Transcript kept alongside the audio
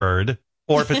bird,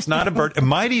 or if it's not a bird, it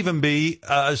might even be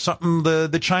something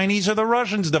the Chinese or the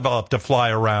Russians developed to fly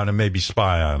around and maybe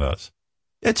spy on us.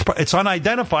 It's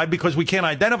unidentified because we can't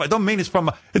identify. It doesn't mean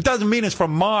it's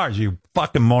from Mars, you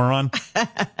fucking moron.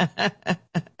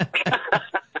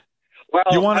 Well,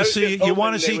 you want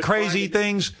to see crazy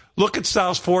things? Look at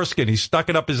Sal's foreskin. He stuck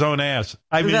it up his own ass.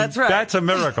 I mean, that's right. That's a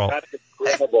miracle. That's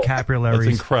incredible. Capillaries.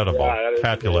 That's incredible. Yeah,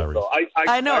 Capillaries.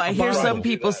 I know. I hear some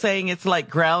people saying it's like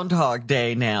Groundhog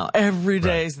Day now. Every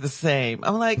day's the same.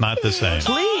 I'm like, not the same.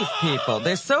 Please, people.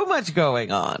 There's so much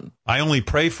going on. I only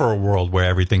pray for a world where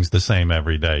everything's the same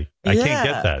every day. I can't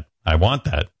get that. I want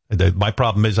that. My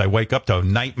problem is I wake up to a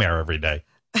nightmare every day.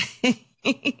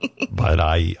 But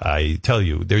I tell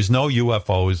you, there's no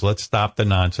UFOs. Let's stop the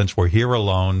nonsense. We're here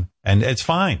alone, and it's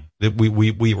fine.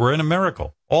 We're in a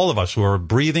miracle. All of us who are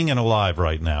breathing and alive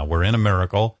right now, we're in a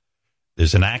miracle.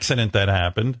 There's an accident that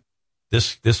happened.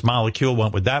 This molecule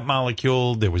went with that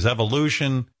molecule. There was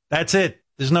evolution. That's it.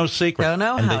 There's no secret. Don't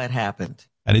know how it happened.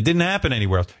 And it didn't happen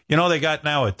anywhere else. You know, they got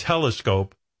now a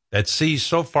telescope that sees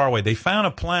so far away. They found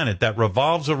a planet that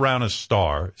revolves around a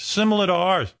star similar to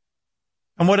ours.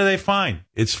 And what do they find?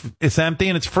 It's empty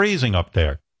and it's freezing up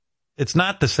there. It's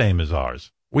not the same as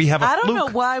ours. We have I don't know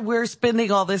why we're spending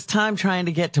all this time trying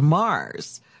to get to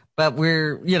Mars, but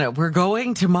we're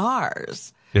going to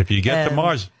Mars. If you get to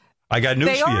Mars, I got news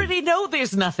for you. They already know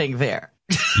there's nothing there.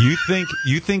 You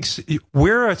think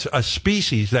we're a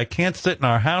species that can't sit in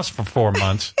our house for 4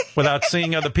 months without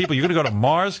seeing other people? You're going to go to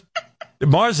Mars?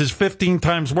 Mars is 15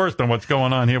 times worse than what's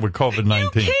going on here with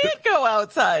COVID-19. You can't go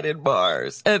outside in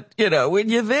Mars. And, when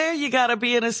you're there, you got to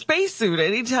be in a spacesuit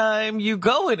anytime you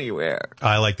go anywhere.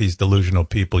 I like these delusional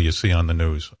people you see on the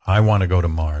news. I want to go to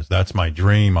Mars. That's my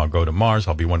dream. I'll go to Mars.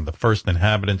 I'll be one of the first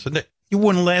inhabitants. And you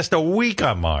wouldn't last a week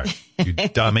on Mars, you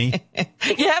dummy.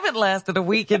 You haven't lasted a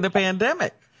week in the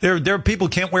pandemic. There are people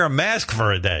who can't wear a mask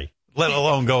for a day. Let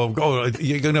alone go.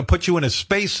 You're going to put you in a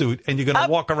spacesuit and you're going to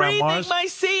walk around Mars? My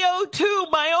CO2,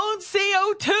 my own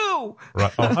CO2.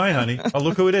 Right. Oh, hi, honey. Oh,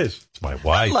 look who it is. It's my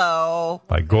wife. Hello.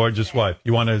 My gorgeous wife.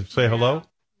 You want to say hello? No.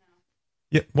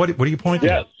 Yeah. What are you pointing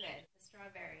at? The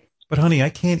strawberries. But, honey, I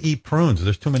can't eat prunes.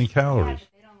 There's too many calories. Yeah,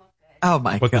 they don't look good. Oh,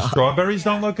 my God. But the strawberries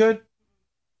don't look good?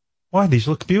 Why? These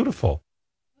look beautiful.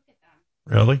 Look at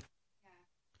them. Really?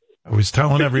 Yeah. I was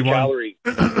telling everyone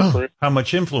how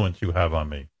much influence you have on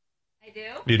me. I do?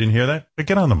 You didn't hear that? But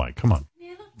get on the mic. Come on.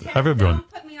 You look Have everyone. Don't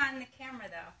put me on the camera,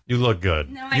 though. You look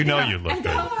good. No, I you know don't. you look I good.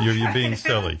 don't. You're being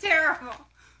silly. Terrible.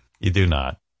 You do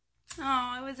not. Oh,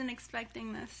 I wasn't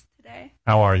expecting this today.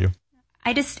 How are you?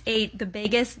 I just ate the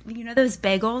biggest, those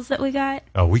bagels that we got?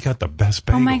 Oh, we got the best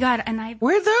bagels. Oh, my God. And I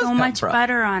Where'd those so come much from?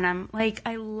 butter on them. Like,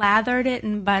 I lathered it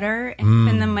in butter and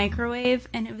put in the microwave,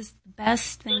 and it was the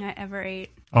best thing I ever ate.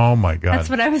 Oh, my God. That's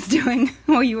what I was doing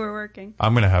while you were working.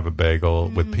 I'm going to have a bagel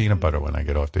with peanut butter when I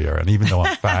get off the air. And even though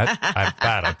I'm fat,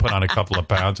 I put on a couple of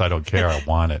pounds. I don't care. I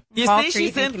want it. You see,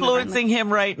 she's influencing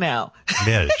him right now.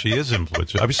 Yeah, she is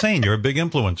influencing. I was saying you're a big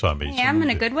influence on me. I am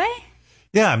in a good way?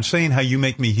 Yeah, I'm saying how you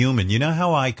make me human. You know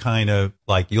how I kind of,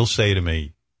 you'll say to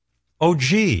me, oh,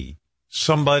 gee,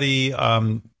 somebody,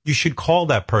 you should call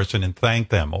that person and thank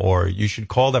them. Or you should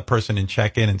call that person and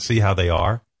check in and see how they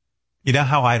are. You know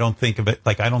how I don't think of it,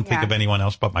 I don't think of anyone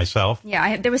else but myself?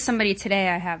 Yeah, there was somebody today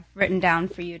I have written down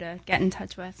for you to get in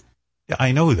touch with. Yeah,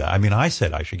 I know that. I mean, I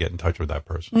said I should get in touch with that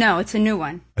person. No, it's a new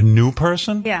one. A new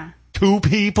person? Yeah. 2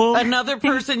 people? Another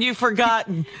person you've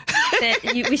forgotten.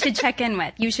 We should check in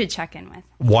with. You should check in with.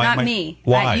 Why? Not me.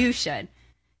 Why? You should.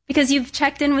 Because you've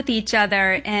checked in with each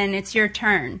other, and it's your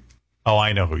turn. Oh,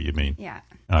 I know who you mean. Yeah.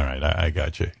 All right, I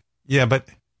got you. Yeah, but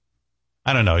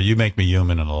I don't know. You make me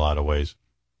human in a lot of ways.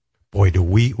 Boy, do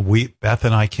we Beth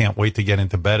and I can't wait to get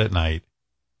into bed at night.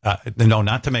 No,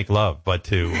 not to make love, but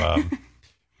to,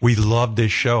 we love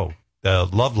this show, The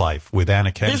Love Life with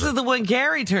Anna Kendrick. This is the one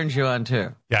Gary turns you on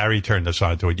to. Gary turned us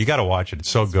on to it. You got to watch it. It's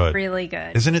so good. Really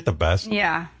good. Isn't it the best?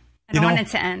 Yeah. I don't want it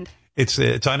to end. It's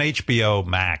on HBO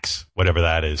Max, whatever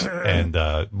that is. And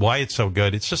why it's so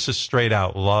good, it's just a straight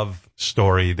out love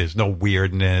story. There's no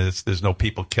weirdness. There's no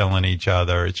people killing each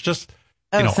other. It's just,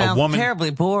 sounds a woman. terribly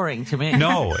boring to me.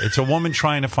 No, it's a woman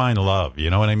trying to find love. You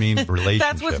know what I mean? Relationship.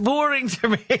 That's what's boring to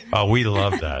me. Oh, we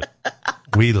love that.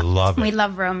 We love it. We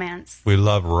love romance. We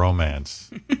love romance.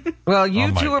 Well, you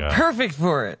my two are God. perfect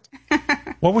for it.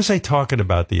 What was I talking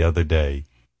about the other day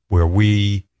where I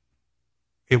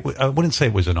wouldn't say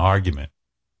it was an argument.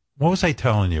 What was I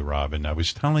telling you, Robin? I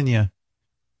was telling you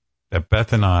that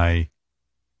Beth and I,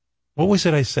 what was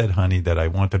it I said, honey, that I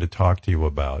wanted to talk to you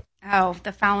about? Oh,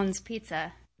 the Fallon's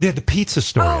Pizza. Yeah, the pizza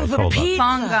story I the told pizza. her.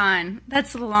 Long gone.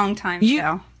 That's a long time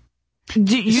ago.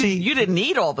 You didn't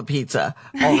eat all the pizza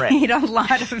already. I ate a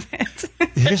lot of it.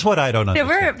 Here's what I don't There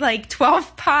understand. were like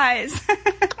 12 pies.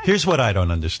 Here's what I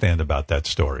don't understand about that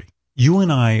story. You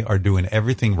and I are doing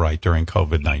everything right during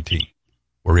COVID-19.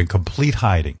 We're in complete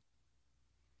hiding,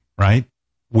 right?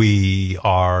 We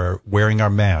are wearing our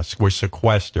masks. We're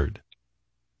sequestered.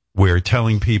 We're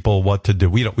telling people what to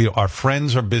do. Our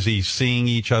friends are busy seeing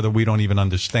each other. We don't even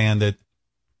understand it.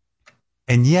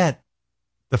 And yet,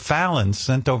 the Fallons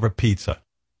sent over pizza,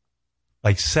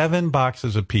 like 7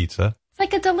 boxes of pizza. It's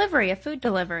like a food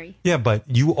delivery. Yeah, but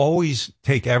you always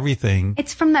take everything.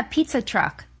 It's from that pizza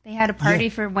truck. They had a party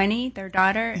for Winnie, their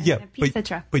daughter, and a pizza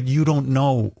truck. But you don't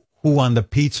know who on the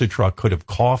pizza truck could have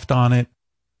coughed on it.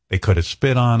 They could have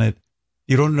spit on it.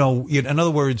 You don't know. In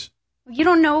other words, you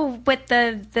don't know what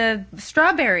the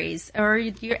strawberries or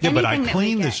anything but I that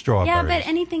cleaned we the get. strawberries. Yeah, but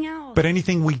anything else. But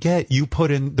anything we get, you put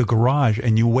in the garage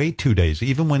and you wait 2 days.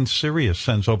 Even when Sirius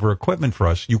sends over equipment for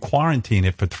us, you quarantine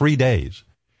it for 3 days.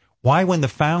 Why, when the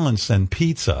Fallons send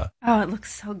pizza? Oh, it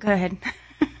looks so good.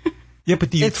 Yeah,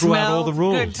 but you threw out all the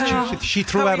rules. Good She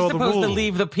threw out all the rules. How are you supposed to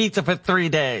leave the pizza for 3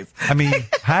 days? I mean,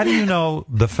 how do you know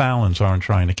the Fallons aren't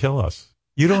trying to kill us?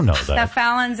 You don't know that. The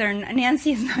Fallons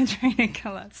Nancy is not trying to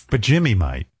kill us. But Jimmy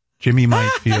might. Jimmy might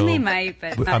feel. Jimmy might,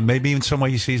 but maybe in some way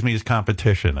he sees me as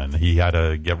competition and he had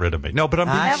to get rid of me. No, but I'm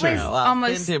being That serious. was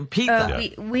almost him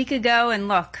pizza. a week ago, and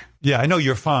look. Yeah, I know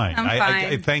you're fine. I'm I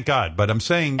fine. thank God. But I'm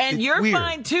saying, And it's you're weird.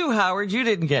 fine too, Howard. You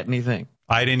didn't get anything.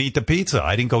 I didn't eat the pizza.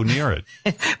 I didn't go near it.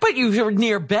 But you were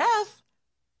near Beth.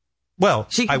 Well,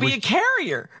 She could be a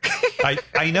carrier.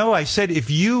 I know. I said, if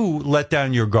you let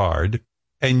down your guard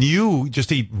and you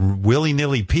just eat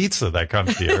willy-nilly pizza that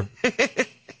comes here,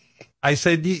 I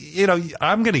said, you know,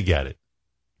 I'm going to get it.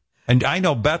 And I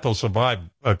know Beth will survive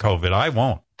COVID. I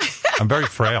won't. I'm very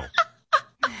frail.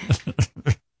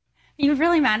 Are you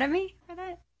really mad at me for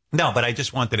that? No, but I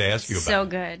just wanted to ask you about So it.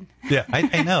 good. Yeah,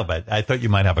 I know, but I thought you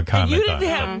might have a comment You on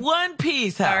didn't it. have one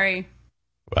piece, Howard. Sorry.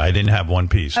 I didn't have one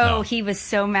piece. Oh, No. he was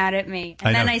so mad at me. I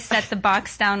And then know. I set the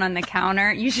box down on the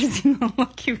counter. You should see the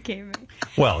look you gave me.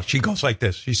 Well, she goes like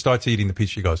this. She starts eating the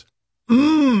pizza. She goes,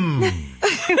 I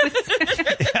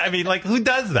mean, like, who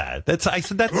does that? I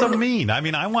said, that's so mean. I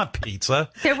mean, I want pizza.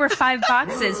 There were 5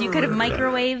 boxes. You could have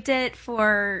microwaved it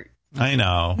for I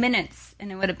know. minutes,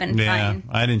 and it would have been Yeah, fine.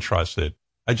 I didn't trust it.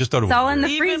 I just thought it was It's all in weird.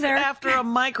 the Even freezer. after a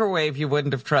microwave, you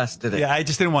wouldn't have trusted it. Yeah, I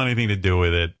just didn't want anything to do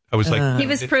with it. I was like, He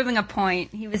was proving a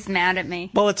point. He was mad at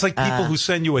me. well, it's like people who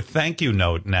send you a thank you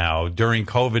note now during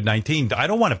COVID-19. I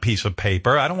don't want a piece of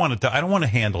paper. I don't want to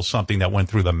handle something that went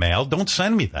through the mail. Don't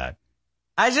send me that.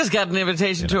 I just got an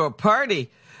invitation to a party.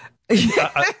 A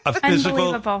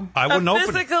physical. Unbelievable. I A wouldn't open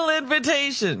it. physical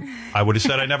invitation. I would have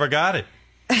said I never got it.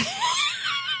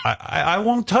 I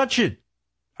won't touch it.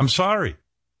 I'm sorry.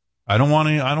 I don't want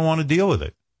to deal with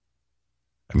it.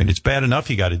 I mean, it's bad enough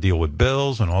you got to deal with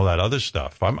bills and all that other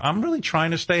stuff. I'm really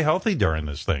trying to stay healthy during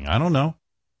this thing. I don't know.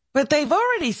 But they've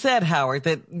already said, Howard,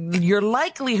 that your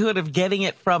likelihood of getting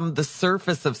it from the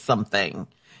surface of something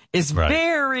is Right.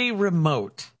 very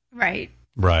remote. Right.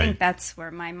 I Right. think that's where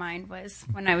my mind was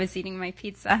when I was eating my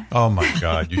pizza. Oh my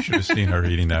God. You should have seen her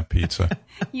eating that pizza.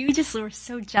 You just were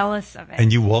so jealous of it.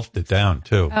 And you wolfed it down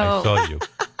too. I Oh. saw you.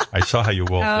 I saw how you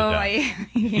wolfed oh, it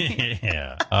down.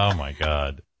 Yeah. Oh my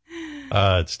God.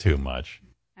 It's too much.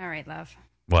 All right, love.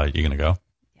 What, you going to go?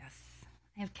 Yes.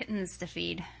 I have kittens to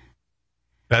feed.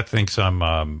 Beth thinks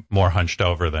I'm more hunched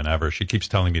over than ever. She keeps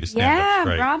telling me to stand up Yeah,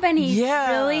 straight. Robin, he's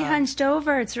Yeah. really hunched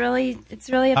over. It's really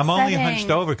upsetting. I'm only hunched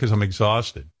over because I'm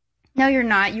exhausted. No, you're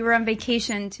not. You were on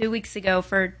vacation 2 weeks ago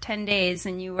for 10 days,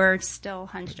 and you were still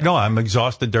hunched over. No, I'm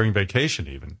exhausted during vacation.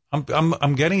 Even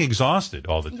I'm getting exhausted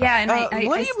all the time. Yeah, and what I do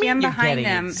you mean stand you're behind getting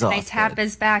him, and I exhausted? tap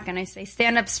his back, and I say,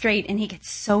 stand up straight, and he gets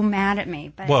so mad at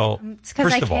me. But Well, it's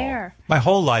because first I of care. all, my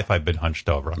whole life I've been hunched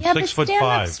over. I'm Yeah, 6 but foot stand up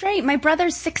 5. straight. My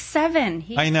brother's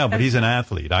 6'7". I know, but he's an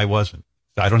athlete. I wasn't.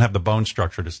 I don't have the bone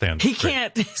structure to stand He straight.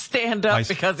 can't stand up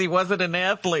because he wasn't an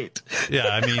athlete. Yeah,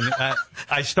 I mean,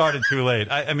 I started too late.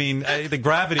 I mean, the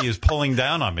gravity is pulling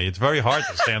down on me. It's very hard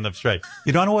to stand up straight.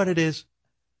 You don't know what it is?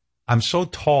 I'm so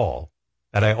tall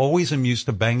that I always am used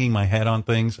to banging my head on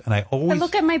things, and I always... But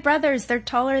look at my brothers. They're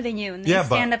taller than you, and they Yeah,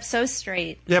 but- stand up so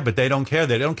straight. Yeah, but they don't care.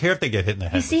 They don't care if they get hit in the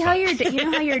head. You see how you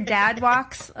know how your dad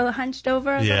walks hunched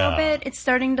over a Yeah. little bit? It's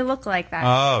starting to look like that.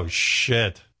 Oh,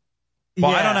 shit.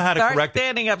 Well, I don't know how to Start correct it.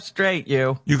 standing up straight,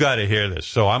 you. You got to hear this.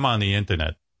 So I'm on the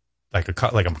internet like a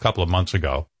couple of months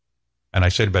ago, and I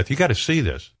said to Beth, you got to see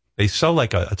this. They sell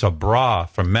it's a bra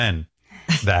for men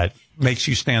that makes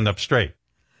you stand up straight.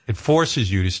 It forces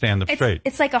you to stand up straight.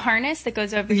 It's like a harness that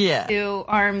goes over Yeah. your 2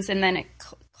 arms, and then it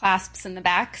clasps in the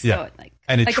back. So Yeah.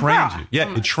 And it like trains a bra, you. Yeah,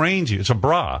 almost. it trains you. It's a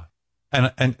bra.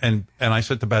 And I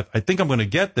said to Beth, I think I'm going to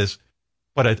get this,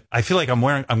 but I feel like I'm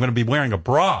going to be wearing a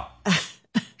bra.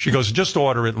 She goes, just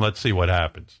order it and let's see what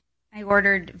happens. I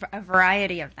ordered a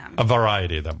variety of them. A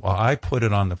variety of them. Well, I put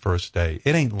it on the first day.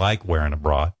 It ain't like wearing a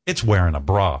bra. It's wearing a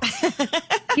bra.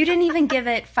 You didn't even give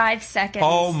it 5 seconds.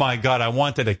 Oh, my God. I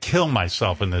wanted to kill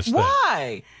myself in this thing.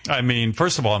 Why? I mean,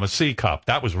 first of all, I'm a C cup.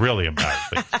 That was really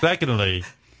embarrassing. Secondly,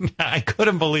 I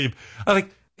couldn't believe.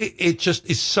 It just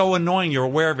is so annoying. You're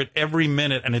aware of it every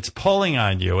minute, and it's pulling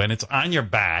on you, and it's on your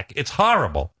back. It's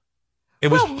horrible. It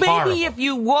was horrible. Maybe if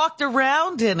you walked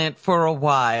around in it for a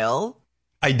while.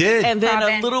 I did. And then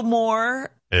Robin. a little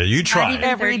more. Yeah, you Not tried. even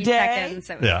Every 30 day? seconds.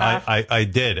 It was Yeah, tough. I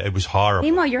did. It was horrible.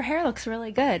 Meanwhile, your hair looks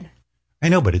really good. I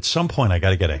know, but at some point, I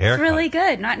got to get a It's haircut. really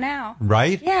good. Not now.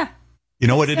 Right? Yeah. You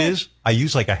know what it good. is? I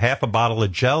use like a half a bottle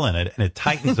of gel in it, and it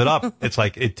tightens it up. It's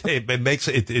like it makes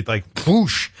it like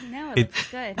whoosh. No, it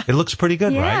looks good. It looks pretty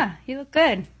good, Yeah, right? you look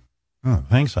good. Oh,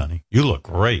 thanks, honey. You look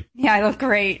great. Yeah, I look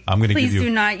great. I'm gonna Please give you- do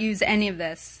not use any of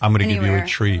this. I'm going to give you anywhere. a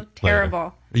treat. I look terrible.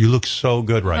 Later. You look so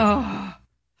good right now.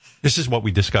 This is what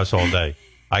we discuss all day.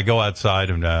 I go outside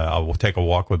and I'll take a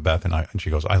walk with Beth, and she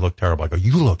goes, I look terrible. I go,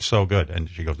 you look so good. And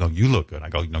she goes, no, you look good. I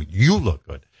go, no, you look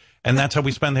good. And that's how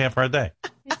we spend half our day.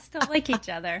 We still like each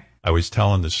other. I was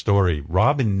telling the story.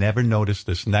 Robin never noticed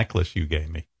this necklace you gave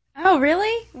me. Oh,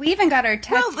 really? We even got our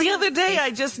text. Well, the other day I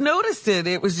just noticed it.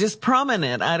 It was just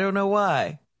prominent. I don't know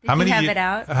why. Did you have it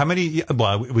out?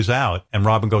 Well, it was out. And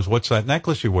Robin goes, what's that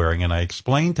necklace you're wearing? And I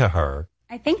explained to her.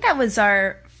 I think that was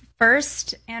our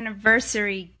first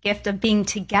anniversary gift of being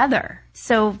together.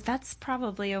 So that's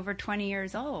probably over 20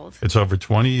 years old. It's over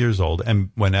 20 years old.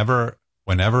 And whenever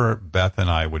Beth and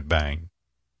I would bang,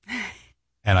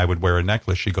 and I would wear a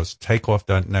necklace, she goes, take off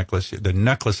that necklace. The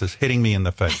necklace is hitting me in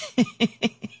the face.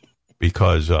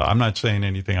 Because I'm not saying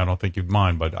anything I don't think you'd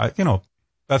mind, but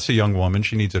that's a young woman.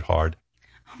 She needs it hard.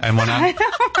 And when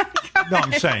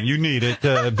I'm saying you need it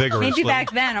vigorously. Maybe back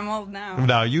then. I'm old now.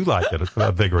 No, you like it. It's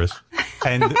vigorous.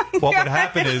 And what would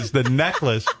happen is the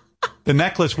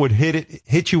necklace would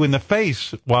hit you in the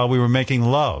face while we were making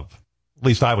love. At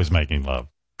least I was making love.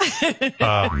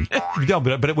 No,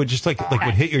 but it would just like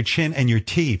would hit your chin and your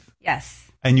teeth. Yes.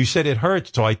 And you said it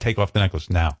hurts, so I take off the necklace.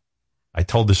 Now, I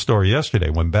told the story yesterday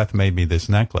when Beth made me this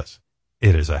necklace.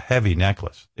 It is a heavy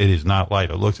necklace. It is not light.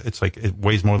 It's like it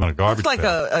weighs more than a garbage It's like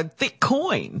bag. a thick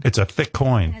coin. It's a thick It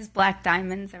coin. has black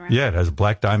diamonds around. Yeah, it has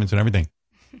black diamonds and everything.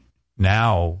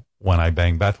 Now, when I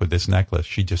bang Beth with this necklace,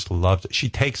 she just loves it. She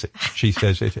takes it. She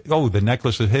says, "Oh, the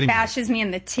necklace is hitting me." Bashes me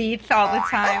in the teeth all the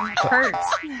time. It hurts.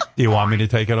 Do you want me to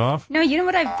take it off? No, you know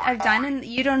what I've done, and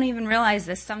you don't even realize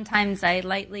this. Sometimes I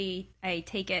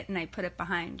take it and I put it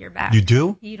behind your back. You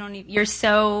do? You don't even. You're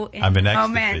so in I'm in the ecstasy,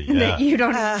 moment yeah. that you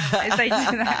don't realize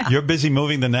I do that. You're busy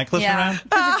moving the necklace Yeah, around?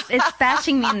 'Cause it's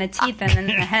bashing me in the teeth and then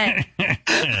in the head.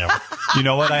 Yeah. You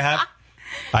know what I have?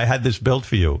 I had this built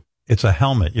for you. It's a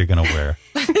helmet you're going to wear,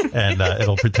 and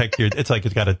it'll protect your. It's like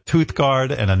it's got a tooth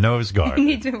guard and a nose guard. I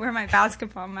need to wear my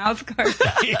basketball mouth guard.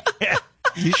 Yeah.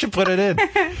 You should put it in.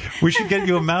 We should get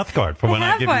you a mouth guard for when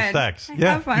I give you sex. I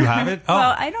Yeah, have one. you have it. Oh,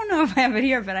 Well, I don't know if I have it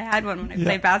here, but I had one when I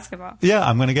played basketball. yeah,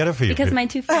 I'm going to get it for you Because my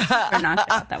two friends were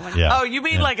knocked out that one. Yeah. Oh, you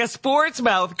mean like a sports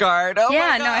mouth guard? Oh, Yeah,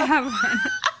 my no, God. I have one.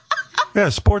 Yeah,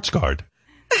 sports guard.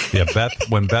 Yeah,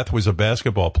 when Beth was a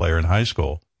basketball player in high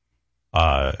school,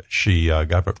 she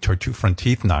got her two front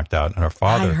teeth knocked out, and her I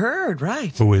father, heard,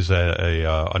 right. who is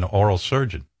an oral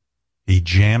surgeon, he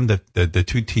jammed the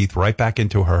two teeth right back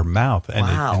into her mouth, and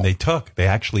Wow. they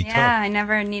actually Yeah, I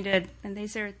never needed, and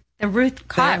these are, the root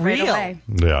caught They're right real. away.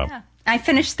 took. Yeah. Yeah. I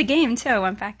finished the game too. I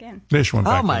went back in. Yeah, she went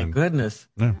back Oh, my in. goodness.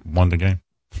 Yeah, won the game.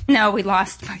 No, we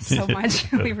lost by so much.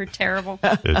 We were terrible.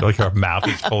 It's like her mouth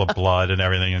is full of blood and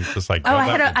everything, and it's just like, Oh, go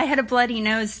I back. had a bloody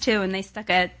nose too, and they stuck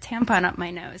a tampon up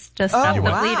my nose just Oh, stop the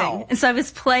wow. bleeding. And so I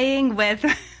was playing with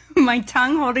my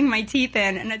tongue holding my teeth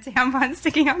in, and a tampon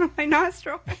sticking out of my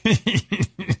nostril.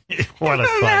 What a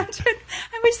sight. Imagine.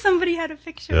 I wish somebody had a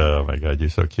picture. Oh my God, you're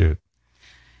so cute.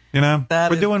 You know, That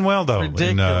we're is doing well though.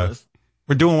 ridiculous.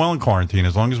 We're doing well in quarantine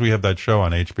as long as we have that show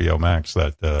on HBO Max,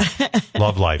 that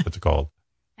Love Life, it's called.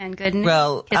 And good news.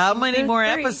 Well, how Kissing many Booth more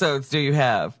 3. episodes do you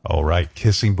have? All right,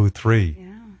 Kissing Booth 3. Yeah.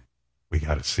 We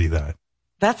got to see that.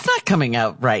 That's not coming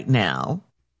out right now.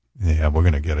 Yeah, we're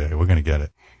gonna get it. We're gonna get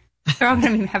it. They're all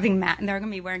going to be they're going to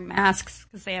be wearing masks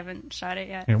because they haven't shot it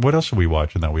yet. And what else are we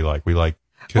watching that we like? We like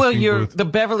Kissing Well, Booth. the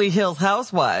Beverly Hills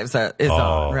Housewives is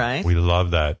on, right? We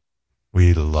love that.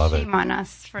 We love it. Shame on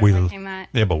us for We- liking that.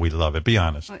 Yeah, but we love it. Be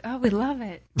honest. Oh, we love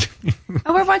it.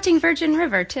 Oh, we're watching Virgin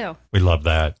River too. We love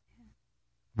that.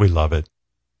 We love it.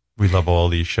 We love all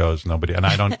these shows. Nobody, and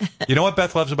I don't, you know what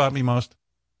Beth loves about me most?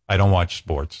 I don't watch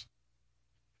sports.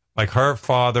 Like her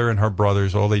father and her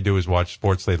brothers, all they do is watch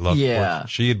sports. They love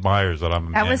sports. She admires that I'm a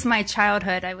man. That was my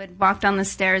childhood. I would walk down the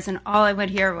stairs and all I would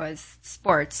hear was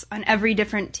sports on every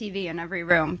different TV in every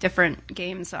room, different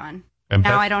games on. And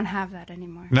now I don't have that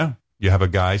anymore. No. You have a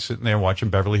guy sitting there watching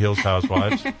Beverly Hills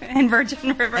Housewives. And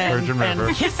Virgin River.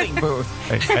 And Kissing Booth.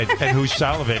 and who's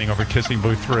salivating over Kissing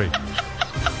Booth 3.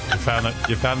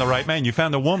 You found the right man. You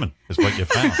found a woman is what you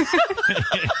found.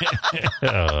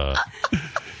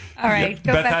 All right,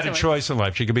 go Beth back had to a choice in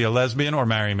life. She could be a lesbian or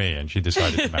marry me, and she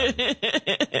decided to marry me.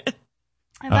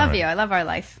 I love you. I love our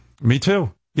life. Me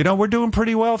too. You know, we're doing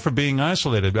pretty well for being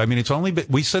isolated. I mean, it's only been,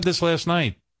 we said this last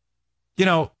night. You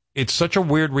know, it's such a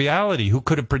weird reality. Who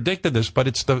could have predicted this? But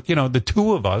it's the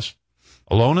two of us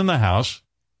alone in the house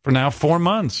for now 4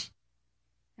 months.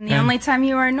 And the only time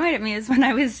you were annoyed at me is when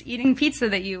I was eating pizza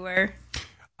that you were.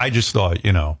 I just thought,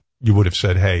 you would have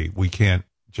said, hey, we can't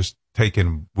just take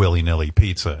in willy-nilly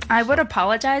pizza. I would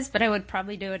apologize, but I would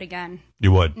probably do it again.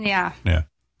 You would? Yeah. Yeah.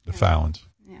 The Fallons.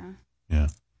 Yeah. Yeah.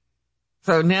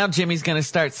 So now Jimmy's going to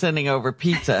start sending over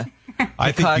pizza.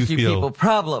 I think you feel people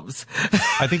problems.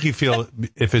 I think you feel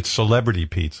if it's celebrity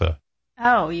pizza.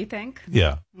 Oh, you think?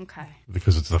 Yeah. Okay.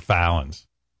 Because it's the Fallons,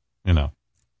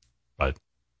 But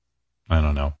I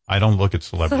don't know. I don't look at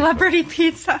celebrity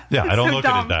pizza. Yeah, That's I don't so look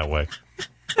dumb. at it that way.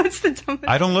 That's the dumbest.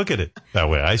 I don't look at it that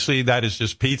way. I see that as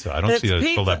just pizza. I don't see that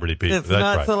as celebrity pizza. It's That's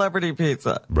not right. celebrity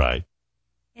pizza. Right.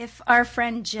 If our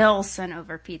friend Jill sent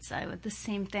over pizza, I would the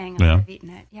same thing. I Yeah. would have eaten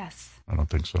it. Yes. I don't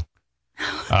think so.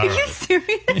 Are you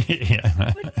serious?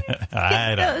 Yeah.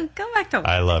 I don't. Go back to work.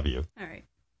 I love you. All right.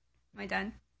 Am I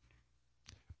done?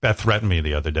 Beth threatened me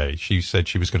the other day. She said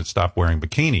she was going to stop wearing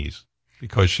bikinis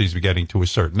because she's getting to a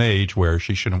certain age where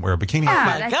she shouldn't wear a bikini. Yeah. Oh I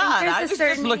my think God, there's I a was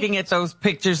certain just looking at those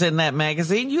pictures in that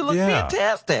magazine. You look Yeah.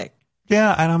 fantastic.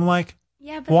 Yeah, and I'm like,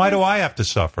 Yeah, but why do I have to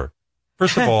suffer?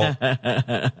 First of all,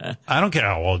 I don't care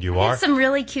how old you are. There's some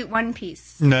really cute one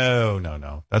piece.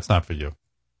 No. That's not for you.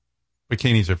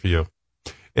 Bikinis are for you.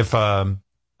 If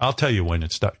I'll tell you when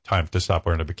it's time to stop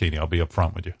wearing a bikini. I'll be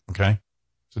upfront with you. Okay?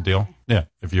 It's a deal? Yeah.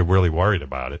 If you're really worried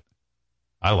about it.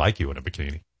 I like you in a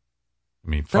bikini. I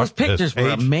mean, Those fuck this. pictures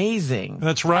were Age- amazing.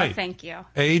 That's right. Oh, thank you.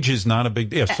 Age is not a big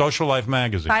deal. Social Life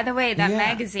magazine. By the way, that Yeah.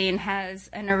 magazine has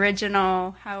an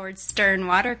original Howard Stern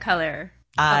watercolor.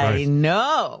 I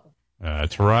know.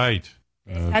 That's right.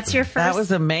 That's your first. That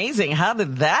was amazing. How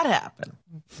did that happen?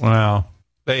 Well,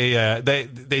 they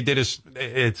did it's.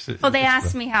 Well, they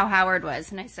asked me how Howard was,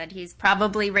 and I said he's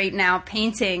probably right now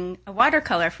painting a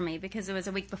watercolor for me because it was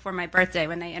a week before my birthday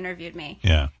when they interviewed me.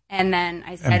 Yeah. And then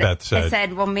I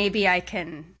said, well, maybe I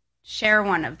can share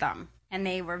one of them. And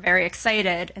they were very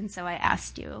excited, and so I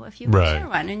asked you if you could share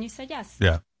one, and you said yes.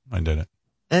 Yeah, I did it.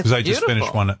 That's Because I just beautiful.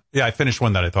 finished one. Yeah, I finished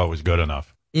one that I thought was good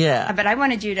enough. Yeah. But I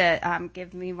wanted you to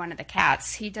give me one of the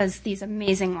cats. He does these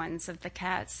amazing ones of the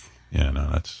cats. Yeah, no,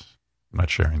 I'm not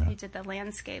sharing He that. did the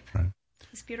landscape. Right.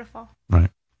 It's beautiful. Right.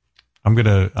 I'm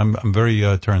very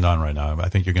turned on right now. I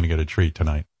think you're going to get a treat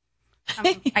tonight.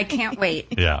 I can't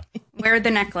wait. Yeah. Wear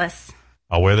the necklace.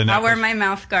 I'll wear the necklace. I'll wear my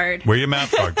mouth guard. Wear your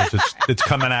mouth guard because it's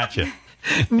coming at you.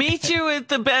 Meet you at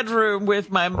the bedroom with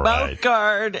my mouth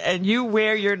guard, and you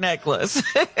wear your necklace.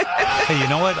 Hey, you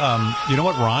know what? You know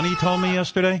what Ronnie told me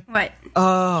yesterday? What?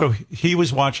 So he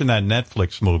was watching that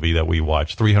Netflix movie that we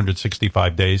watched,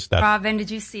 365 Days. Robin, did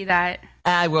you see that?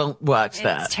 I won't watch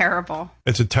that. It's terrible.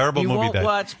 It's a terrible You movie. won't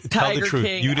watch tell the Tiger truth.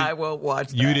 King. I won't watch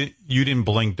that. You didn't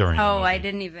blink during the Oh, movie. I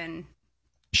didn't even.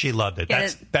 She loved it.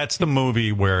 Get That's the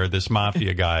movie where this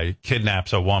mafia guy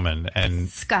kidnaps a woman and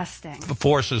Disgusting.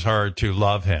 forces her to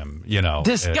love him,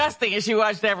 Disgusting, and she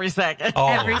watched every second.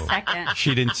 Every second.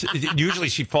 She didn't. Usually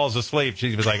she falls asleep.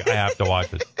 She was like, I have to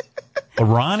watch it. But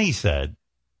Ronnie said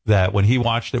that when he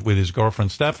watched it with his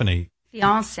girlfriend Stephanie,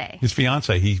 his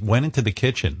fiance, he went into the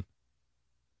kitchen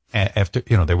after,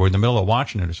 they were in the middle of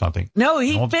watching it or something. No,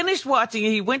 he finished watching it.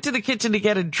 He went to the kitchen to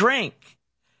get a drink.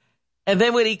 And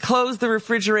then when he closed the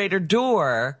refrigerator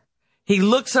door, he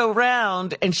looks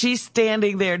around and she's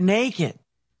standing there naked.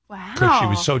 Wow. Because she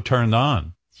was so turned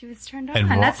on. She was turned on. And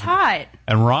That's hot.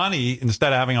 And Ronnie,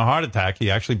 instead of having a heart attack,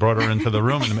 he actually brought her into the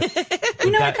room.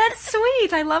 You know what? That's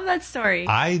sweet. I love that story.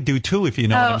 I do too, if you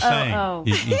know what I'm saying. Oh.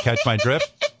 You catch my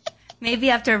drift?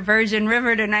 Maybe after Virgin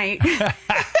River tonight,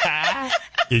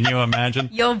 Can you imagine?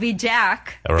 you'll be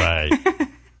Jack. All right.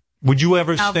 Would you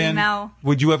ever I'll be stand? Mel.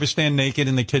 Would you ever stand naked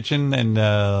in the kitchen? And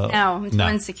No, I'm too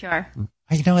insecure.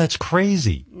 I know, that's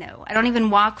crazy. No, I don't even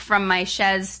walk from my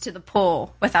chaise to the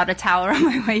pool without a towel around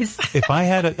my waist. If I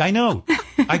had I know.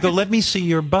 I go, let me see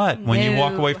your butt when you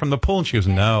walk away from the pool. And she goes,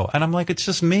 no. And I'm like, it's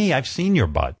just me. I've seen your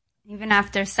butt. Even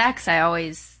after sex, I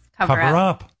always cover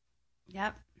up.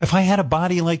 Yep. If I had a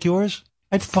body like yours,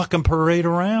 I'd fucking parade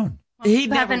around. He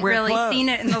haven't really seen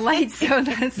it in the light, so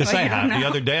that's yes, I have. The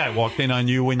other day, I walked in on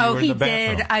you when you were in the bathroom. Oh,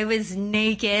 he did. I was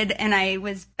naked and I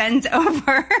was bent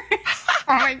over.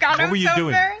 Oh my God! What were you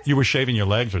doing? You were shaving your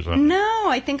legs or something? No,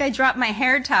 I think I dropped my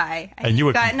hair tie. I and you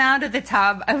were gotten out of the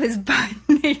tub. I was butt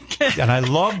naked, and I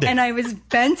loved it. And I was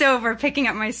bent over picking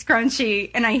up my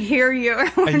scrunchie, and I hear you.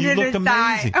 I wanted you looked to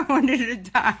amazing. die. I wanted to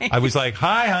die. I was like,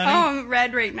 "Hi, honey." Oh, I'm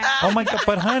red right now. Oh my God!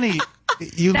 But honey.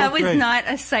 That was not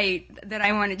a sight that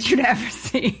I wanted you to ever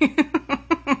see.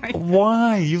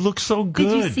 Why? You look so good.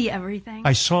 Did you see everything?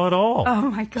 I saw it all. Oh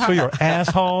my God! So your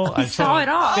asshole. I saw it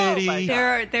all. Titty.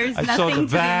 There's nothing to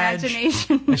the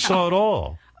imagination. I saw it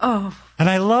all. Oh. And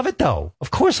I love it though. Of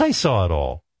course I saw it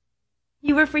all.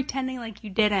 You were pretending like you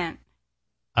didn't.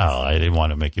 Oh, I didn't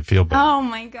want to make you feel bad. Oh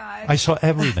my God! I saw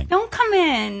everything. Don't come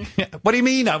in. What do you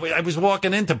mean? I was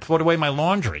walking in to put away my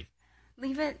laundry.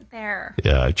 Leave it there.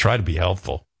 Yeah, I try to be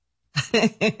helpful.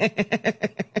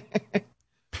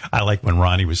 I like when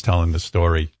Ronnie was telling the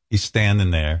story. He's standing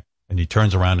there, and he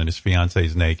turns around, and his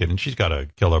fiance's naked, and she's got a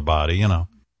killer body, you know.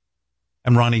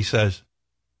 And Ronnie says,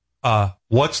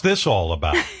 what's this all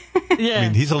about? Yeah. I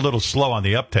mean, he's a little slow on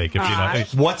the uptake, if you know. Hey,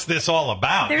 what's this all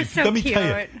about? They're so Let me cute.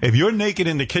 tell you, if you're naked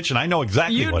in the kitchen, I know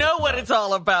exactly what it's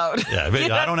all about. Yeah,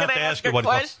 I don't have to ask you what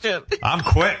question. I'm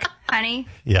quick. Honey,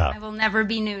 yeah. I will never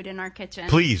be nude in our kitchen.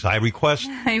 Please, I request.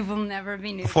 I will never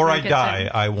be nude Before in our I kitchen.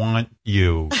 die, I want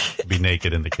you to be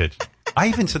naked in the kitchen. I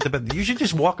even said to them, you should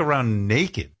just walk around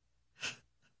naked.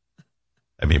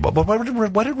 I mean,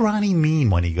 what did Ronnie mean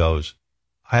when he goes,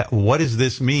 what does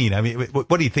this mean? I mean, what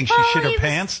do you think? She shit her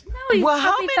pants? No, well,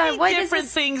 how many different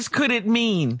things could it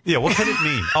mean? Yeah, what could it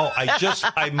mean? Oh,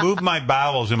 I moved my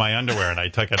bowels in my underwear and I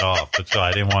took it off. So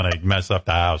I didn't want to mess up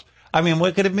the house. I mean,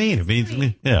 what could it mean? It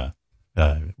means, yeah.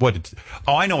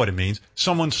 I know what it means.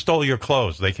 Someone stole your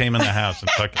clothes. They came in the house and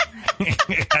took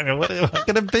it. I mean, what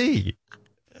could it be?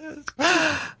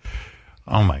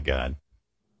 Oh my God.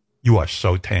 You are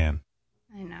so tan.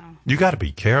 I know. You got to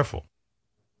be careful.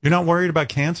 You're not worried about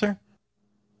cancer?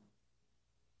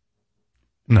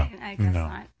 No. I guess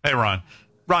not. Hey,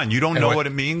 Ron, you don't know what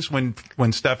it means when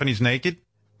Stephanie's naked?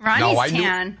 Ronnie's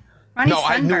tan. Ronnie's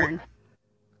sunburned.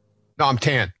 No, I'm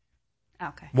tan.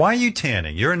 Okay. Why are you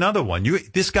tanning? You're another one.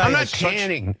 This guy. I'm not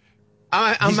tanning.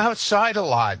 I'm outside a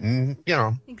lot, and you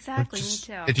know. Exactly, me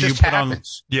too. It just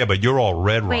happens. Yeah, but you're all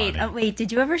red, Ronnie. Wait.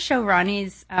 Did you ever show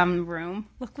Ronnie's room?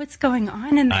 Look what's going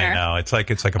on in there. I know. It's like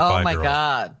a 5-year-old. Oh my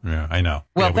God. Yeah, I know.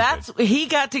 Well, he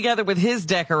got together with his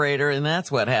decorator, and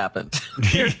that's what happened.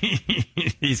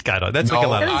 He's got that's like a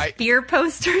lot of beer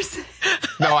posters.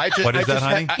 No, I just. What is that,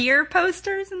 honey? Beer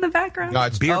posters in the background. No,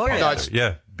 it's beer. Oh, yeah.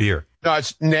 Yeah, beer. No,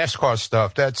 it's NASCAR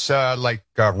stuff. That's like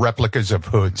replicas of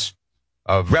hoods.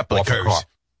 Of replicas.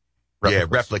 Yeah,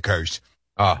 replicas.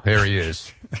 Oh, there he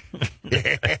is.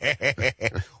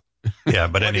 Yeah,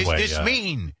 but anyway. What does this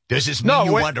mean? Does this mean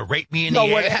you want to rape me in the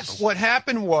ass? What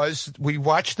happened was we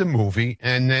watched the movie,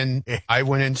 and then I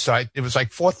went inside. It was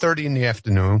like 4:30 in the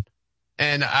afternoon,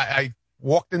 and I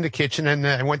walked in the kitchen, and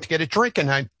I went to get a drink,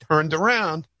 and I turned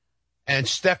around, and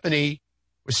Stephanie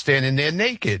was standing there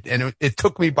naked, and it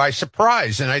took me by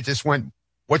surprise, and I just went,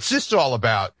 "What's this all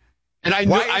about?" And I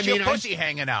knew, Why is your pussy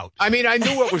hanging out? I mean, I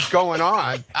knew what was going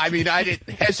on. I mean, I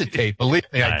didn't hesitate.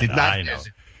 Believe me, I did not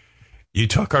hesitate. You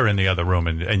took her in the other room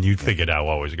and you figured out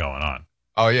what was going on.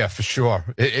 Oh yeah, for sure.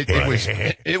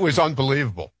 It was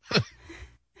unbelievable.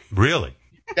 Really?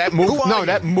 That movie?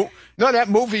 That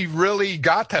movie really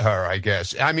got to her. I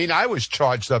guess. I mean, I was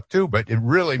charged up too, but it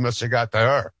really must have got to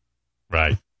her.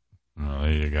 Right. Well,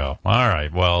 there you go. All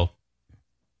right. Well,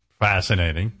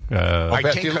 fascinating. I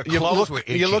think her clothes were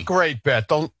itchy. You look great, Beth.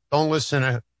 Don't listen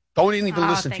to. Don't even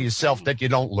listen to yourself that you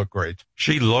don't look great.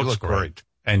 She looks great.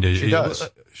 And she does.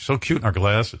 So cute in her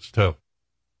glasses, too.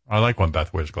 I like when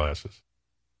Beth wears glasses.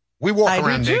 We walk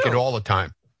around naked all the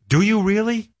time. Do you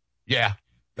really? Yeah.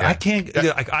 I can't.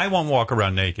 I won't walk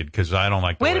around naked because I don't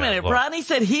like the Wait way a minute. I look. Ronnie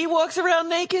said he walks around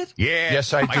naked? Yeah.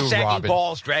 Yes, I my do, saggy Robin.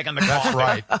 balls dragging the That's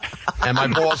carpet. right. And my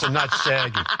balls are not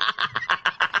saggy.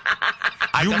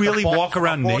 You really walk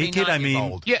around naked? I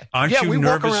mean, aren't you we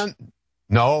nervous? walk around.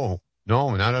 No,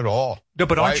 not at all. No,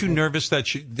 but aren't you nervous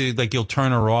that you'll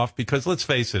turn her off? Because let's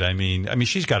face it, I mean,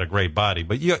 she's got a great body,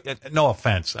 but no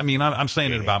offense. I mean, I'm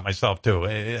saying it about myself too.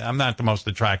 I'm not the most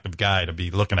attractive guy to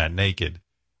be looking at naked.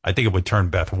 I think it would turn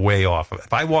Beth way off.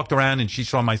 If I walked around and she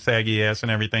saw my saggy ass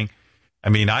and everything, I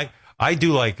mean, I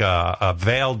do like a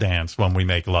veil dance when we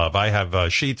make love. I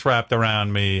have sheets wrapped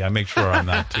around me. I make sure I'm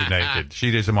not too naked.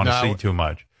 She doesn't want to see too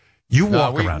much. You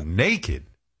walk around naked.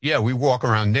 Yeah, we walk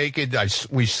around naked.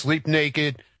 We sleep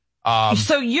naked.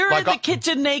 So you're in the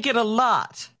kitchen naked a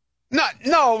lot.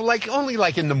 Only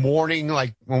like in the morning,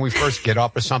 like when we first get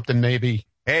up or something, maybe.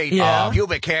 Hey,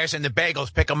 pubic hairs and the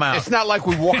bagels, pick them out. It's not like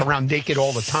we walk around naked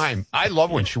all the time. I love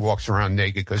when she walks around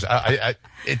naked because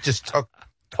it just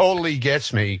totally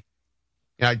gets me.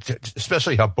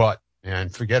 Especially her butt,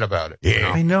 and forget about it.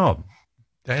 Yeah, I know.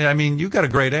 I mean, you got a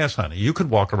great ass, honey. You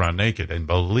could walk around naked, and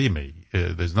believe me,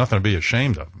 there's nothing to be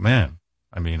ashamed of, man.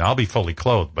 I mean, I'll be fully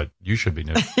clothed, but you should be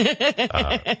naked.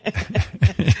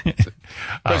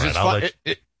 Because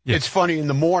it's funny in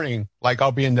the morning. Like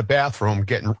I'll be in the bathroom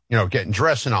getting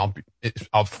dressed, and I'll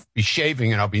be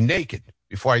shaving, and I'll be naked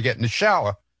before I get in the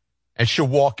shower, and she'll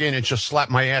walk in and she'll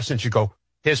slap my ass, and she'll go,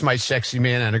 "Here's my sexy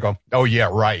man," and I go, "Oh yeah,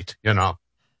 right,"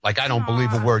 Like, I don't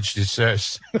believe a word she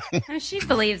says. No, she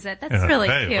believes it. That's really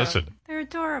cute. Listen. They're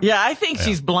adorable. Yeah, I think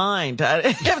she's blind.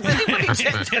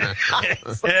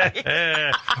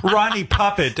 Ronnie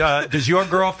Puppet, does your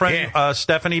girlfriend,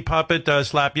 Stephanie Puppet,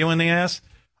 slap you in the ass?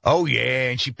 Oh, yeah,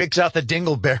 and she picks out the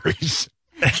dingleberries.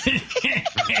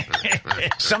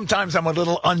 Sometimes I'm a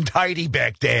little untidy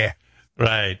back there.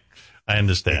 Right. I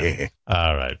understand.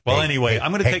 All right. Well, anyway,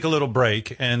 I'm going to take a little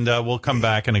break, and we'll come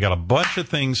back, and I got a bunch of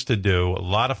things to do, a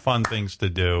lot of fun things to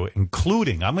do,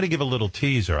 including, I'm going to give a little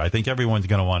teaser. I think everyone's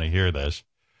going to want to hear this.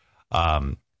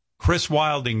 Chris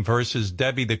Wilding versus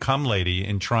Debbie the Cum Lady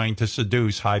in trying to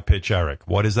seduce High Pitch Eric.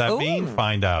 What does that mean?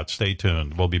 Find out. Stay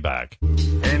tuned. We'll be back.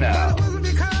 Hey, now.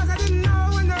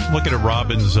 Look at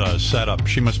Robin's setup.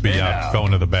 She must be out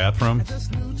going to the bathroom.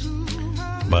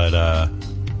 But,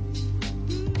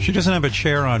 she doesn't have a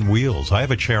chair on wheels. I have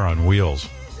a chair on wheels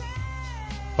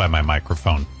by my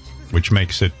microphone, which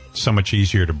makes it so much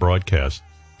easier to broadcast.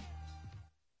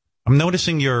 I'm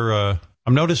noticing your,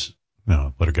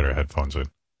 no, let her get her headphones in.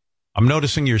 I'm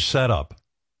noticing your setup.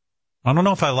 I don't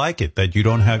know if I like it that you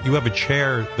have a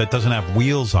chair that doesn't have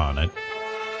wheels on it.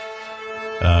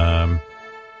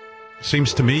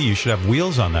 Seems to me you should have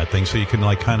wheels on that thing so you can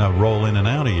kind of roll in and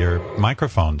out of your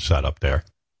microphone setup there.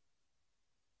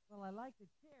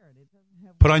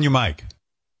 Put on your mic.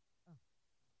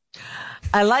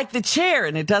 I like the chair,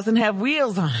 and it doesn't have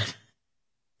wheels on it.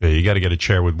 Yeah, you got to get a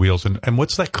chair with wheels. And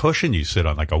what's that cushion you sit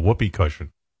on, like a whoopee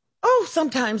cushion? Oh,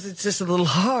 sometimes it's just a little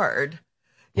hard.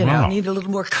 I need a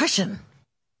little more cushion.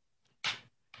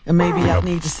 And maybe I'll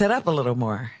need to set up a little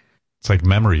more. It's like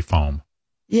memory foam.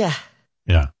 Yeah.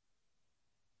 Yeah.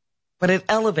 But it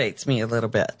elevates me a little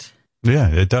bit. Yeah,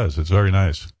 it does. It's very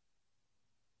nice.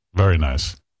 Very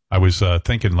nice. I was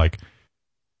thinking,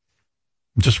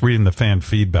 just reading the fan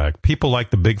feedback. People like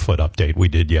the Bigfoot update we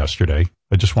did yesterday.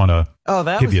 I just want to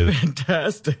that was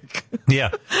fantastic.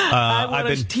 Yeah. I want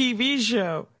a TV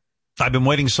show. I've been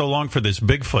waiting so long for this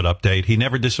Bigfoot update. He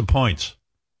never disappoints.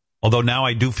 Although now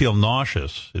I do feel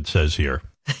nauseous, it says here.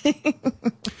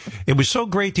 It was so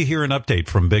great to hear an update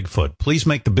from Bigfoot. Please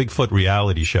make the Bigfoot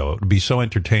reality show. It would be so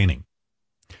entertaining.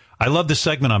 I love the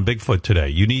segment on Bigfoot today.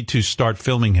 You need to start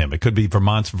filming him. It could be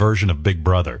Vermont's version of Big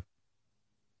Brother.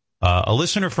 A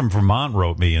listener from Vermont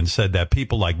wrote me and said that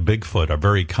people like Bigfoot are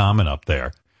very common up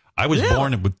there. I was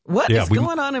born with... What is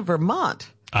going on in Vermont?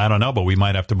 I don't know, but we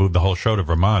might have to move the whole show to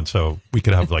Vermont so we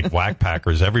could have whack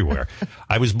packers everywhere.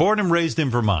 I was born and raised in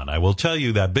Vermont. I will tell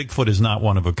you that Bigfoot is not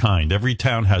one of a kind. Every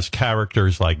town has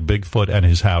characters like Bigfoot and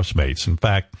his housemates. In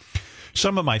fact,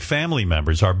 some of my family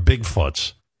members are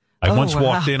Bigfoots. I once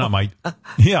walked in on my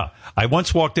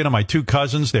two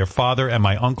cousins, their father, and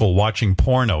my uncle watching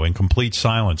porno in complete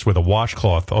silence with a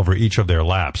washcloth over each of their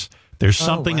laps. There's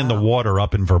something in the water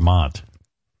up in Vermont.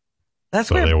 That's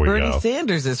where Bernie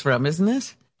Sanders is from, isn't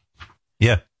it?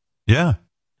 Yeah. Yeah.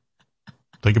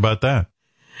 Think about that.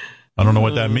 I don't know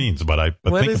what that means, but think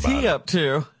about it. What is he up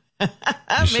to?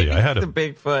 Maybe I had a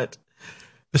Bigfoot.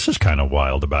 This is kind of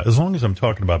wild about it. As long as I'm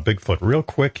talking about Bigfoot real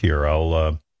quick here,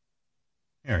 I'll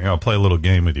play a little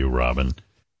game with you, Robin.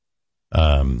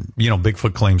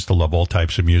 Bigfoot claims to love all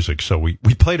types of music, so we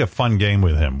played a fun game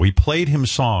with him. We played him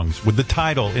songs with the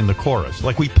title in the chorus.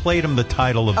 We played him the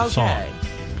title of the song.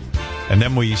 And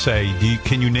then we say,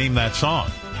 can you name that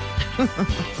song?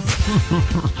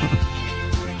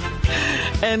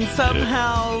 And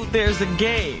somehow there's a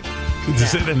game.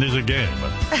 And there's a game.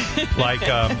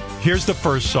 Here's the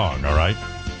first song, all right?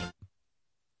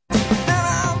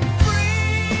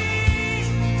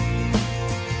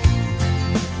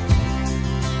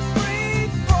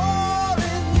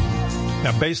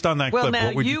 Now, based on that clip. Well, now,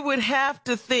 you would have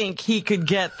to think he could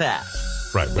get that.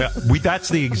 Right. That's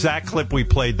the exact clip we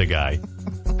played the guy.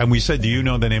 And we said, do you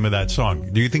know the name of that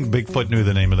song? Do you think Bigfoot knew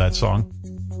the name of that song?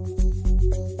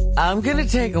 I'm going to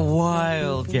take a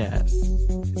wild guess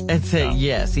and say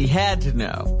yes, he had to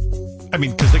know. I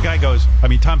mean, because the guy goes,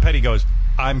 Tom Petty goes,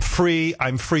 I'm free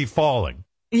falling.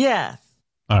 Yes.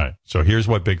 All right. So here's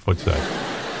what Bigfoot says.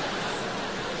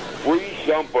 Free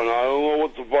something. I don't know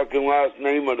what the fucking last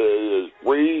name of it is.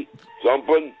 Free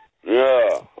something?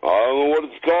 Yeah. I don't know what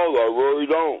it's called. I really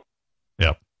don't.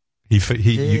 Yep.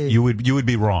 You would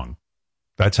be wrong.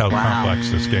 That's how complex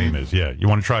this game is. Yeah. You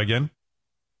want to try again?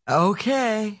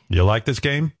 Okay. You like this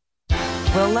game?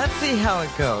 Well, let's see how it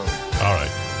goes. All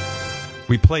right.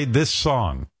 We played this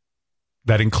song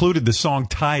that included the song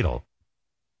title.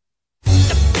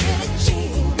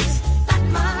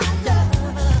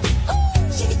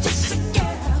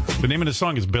 The name of the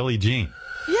song is Billie Jean.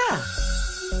 Yeah.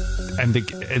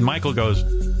 And Michael goes,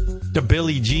 the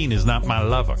Billie Jean is not my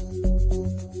lover.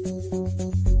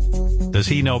 Does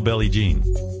he know Billie Jean?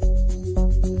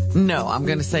 No, I'm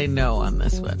going to say no on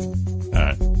this one. All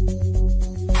right.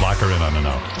 Lock her in on a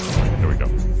no. Here we go.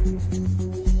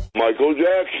 Michael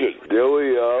Jackson.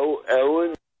 Billy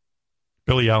Ellen.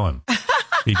 Billy Ellen.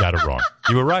 He got it wrong.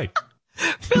 You were right.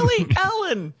 Billy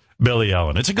Ellen. Billy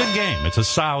Ellen. It's a good game. It's a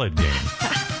solid game.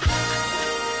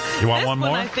 You want one more?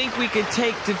 I think we could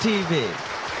take to TV.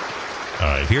 All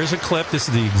right, here's a clip. This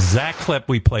is the exact clip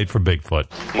we played for Bigfoot.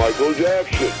 Michael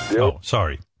Jackson. Yep. Oh,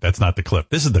 sorry. That's not the clip.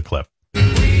 This is the clip.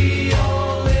 We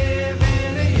all live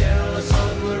in a yellow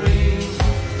submarine.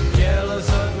 Yellow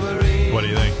submarine. What do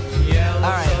you think?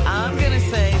 All right, I'm going to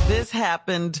say this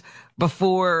happened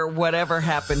before whatever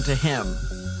happened to him.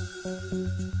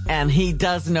 And he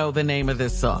does know the name of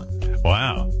this song.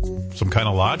 Wow. Some kind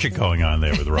of logic going on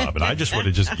there with Robin. I just would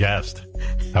have just guessed.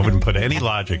 I wouldn't put any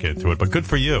logic into it, but good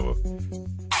for you.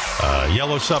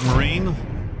 Yellow Submarine.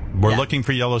 We're looking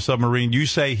for Yellow Submarine. You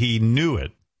say he knew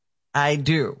it. I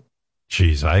do.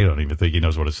 Jeez, I don't even think he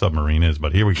knows what a submarine is,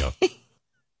 but here we go. Yeah,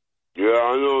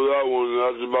 I know that one.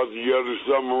 That's about the yellow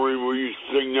submarine where you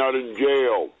sing out in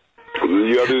jail. The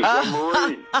yellow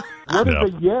submarine. What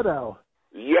is a yellow?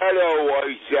 Yellow,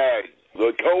 I said.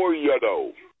 The color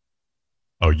yellow.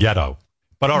 Oh, yellow.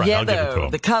 But all right, Yellow, I'll give it to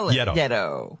him. the color yellow.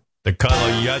 yellow. The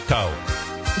color yellow.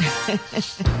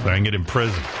 Sang it in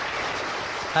prison.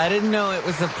 I didn't know it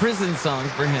was a prison song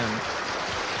for him.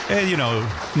 And, you know,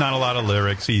 not a lot of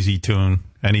lyrics, easy tune.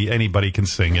 Anybody can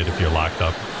sing it if you're locked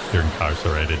up, if you're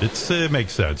incarcerated. It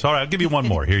makes sense. All right, I'll give you one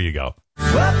more. Here you go.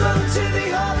 Welcome to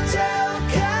the Hotel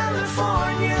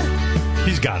California.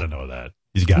 He's got to know that.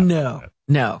 He's got to know that.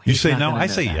 No. You say no? I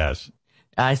say that. yes.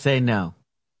 I say no.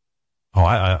 Oh,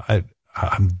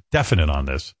 I'm definite on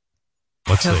this.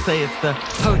 Let's He'll see. say it's the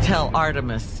Hotel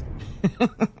Artemis.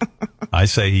 I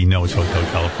say he knows Hotel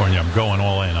California. I'm going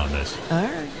all in on this. All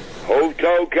right.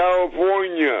 Hotel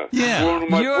California. Yeah. One of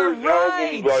my You're first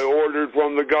right. albums I ordered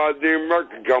from the goddamn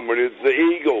record company. It's the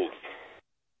Eagles.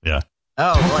 Yeah.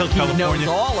 Oh, Hotel well, he California.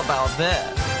 knows all about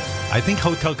this. I think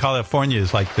Hotel California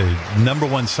is like the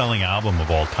 #1 selling album of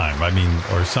all time. I mean,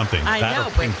 or something. I that know,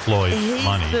 or Pink but Floyd he's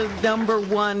Money. the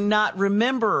 #1 not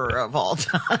rememberer of all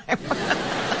time.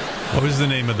 What was the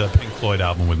name of the Pink Floyd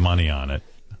album with Money on it?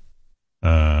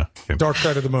 Dark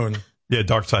Side of the Moon. Yeah,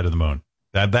 Dark Side of the Moon.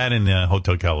 That in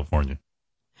Hotel California.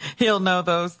 He'll know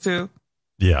those too.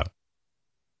 Yeah.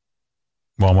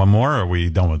 Well, one more, or are we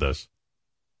done with this?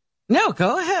 No,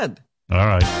 go ahead. All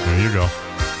right, here you go.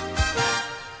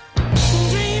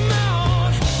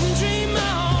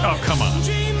 Oh, come on.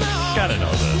 Gotta know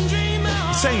this.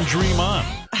 He's saying dream on.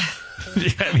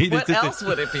 I mean, What else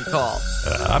would it be called?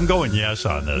 I'm going yes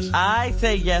on this. I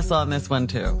say yes on this one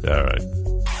too. All right.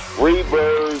 Free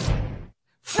bird.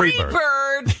 Free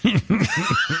bird.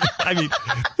 I mean,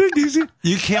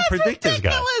 you can't predict this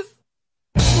guy.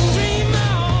 Ridiculous. Dream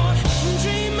on,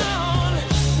 dream on,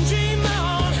 dream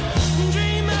on,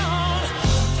 dream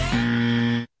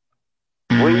on.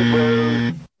 Free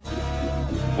bird.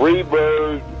 Free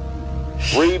bird.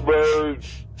 Free bird.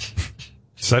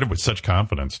 Said it with such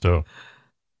confidence, too.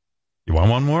 You want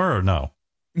one more or no?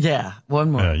 Yeah,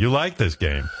 one more. Yeah, you like this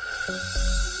game.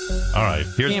 All right,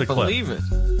 here's Can't the clip. believe it.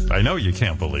 I know you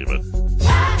can't believe it.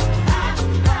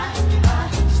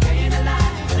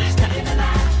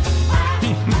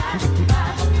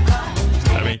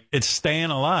 I mean, it's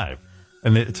staying alive.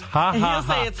 And it's ha, ha, He'll ha.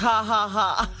 say it's ha, ha,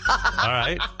 ha. All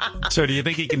right. So do you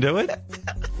think he can do it?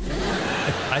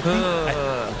 I think...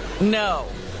 No.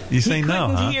 You say he no,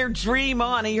 couldn't huh? hear Dream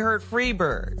On. He heard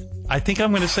Freebird. I think I'm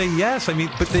going to say yes. I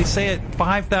mean, but they say it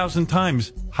 5,000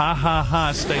 times. Ha, ha,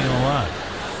 ha, staying alive.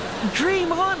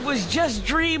 Dream On was just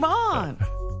Dream On.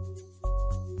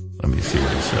 Let me see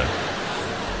what he said.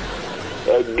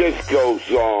 A disco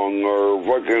song or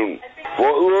fucking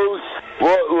Footloose?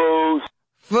 Footloose.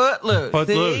 Footloose.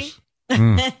 Footloose.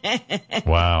 See?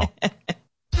 Wow.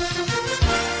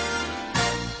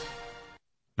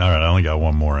 All right, I only got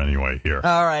one more anyway here.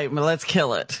 All right, well, let's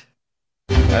kill it.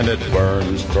 And it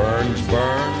burns, burns,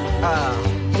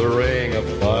 burns. The ring of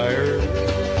fire,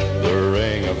 the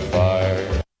ring of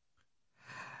fire.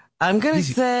 I'm going to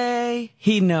say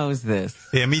he knows this.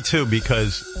 Yeah, me too,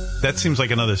 because that seems like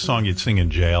another song you'd sing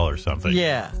in jail or something.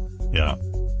 Yeah. Yeah.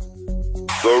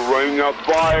 The Ring of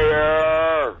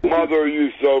Fire. Mother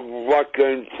used to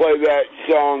fucking play that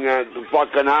song at the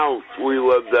fucking house we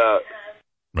lived at.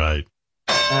 Right.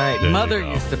 All right, There Mother you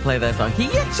go. used to play that song. He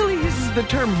actually uses the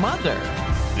term mother.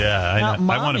 Yeah, Not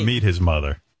I want to mommy. meet his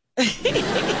mother.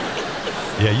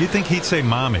 Yeah, you think he'd say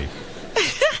mommy.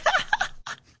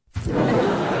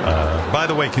 By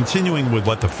the way, continuing with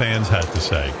what the fans had to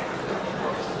say.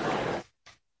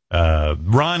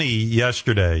 Ronnie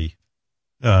yesterday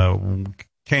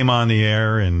came on the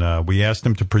air and we asked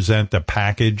him to present a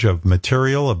package of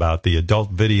material about the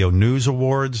Adult Video News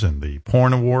Awards and the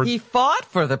Porn Awards. He fought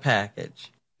for the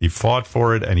package. He fought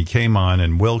for it, and he came on,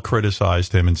 and Will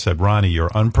criticized him and said, Ronnie, you're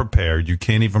unprepared. You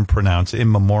can't even pronounce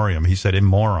in memoriam. He said in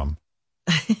morum.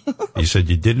 He said,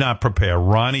 you did not prepare.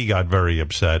 Ronnie got very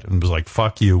upset and was like,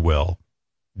 fuck you, Will.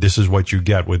 This is what you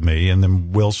get with me. And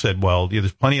then Will said, well,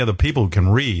 there's plenty of other people who can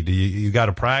read. You got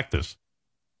to practice.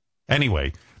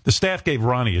 Anyway, the staff gave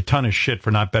Ronnie a ton of shit for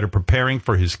not better preparing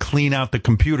for his clean out the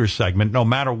computer segment. No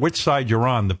matter which side you're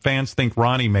on, the fans think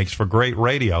Ronnie makes for great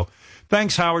radio.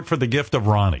 Thanks, Howard, for the gift of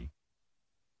Ronnie.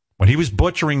 When he was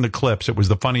butchering the clips, it was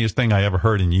the funniest thing I ever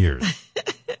heard in years.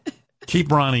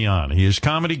 Keep Ronnie on. He is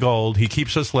comedy gold. He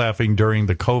keeps us laughing during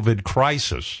the COVID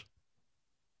crisis.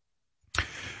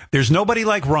 There's nobody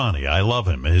like Ronnie. I love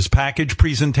him. His package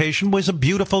presentation was a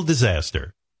beautiful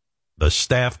disaster. The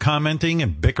staff commenting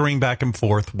and bickering back and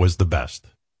forth was the best.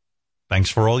 Thanks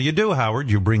for all you do, Howard.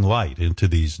 You bring light into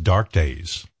these dark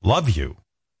days. Love you.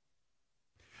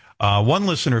 One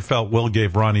listener felt Will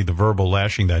gave Ronnie the verbal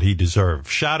lashing that he deserved.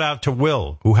 Shout out to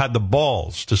Will, who had the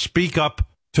balls to speak up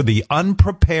to the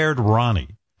unprepared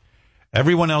Ronnie.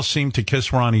 Everyone else seemed to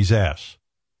kiss Ronnie's ass.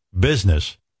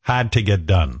 Business had to get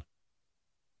done.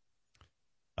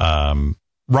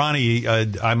 Ronnie,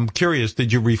 I'm curious,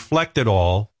 did you reflect at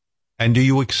all? And do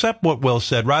you accept what Will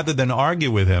said rather than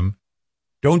argue with him?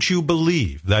 Don't you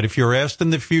believe that if you're asked in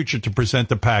the future to present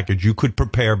the package, you could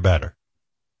prepare better?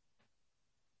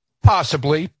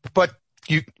 Possibly, but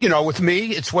you know, with me,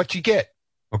 it's what you get.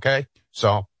 Okay,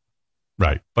 so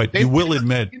right, but you will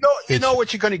admit, you know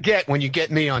what you're going to get when you get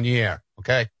me on the air.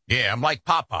 Okay, Yeah, I'm like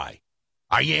Popeye.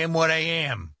 I am what I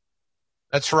am.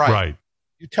 that's right. right.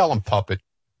 You tell him, puppet.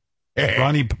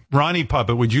 Ronnie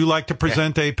Puppet, would you like to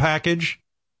present a package?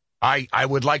 I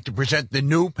would like to present the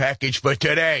new package for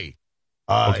today.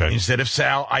 Okay. Instead of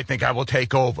Sal, I think I will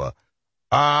take over.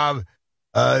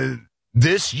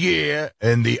 This year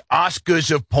in the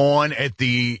Oscars of porn at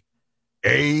the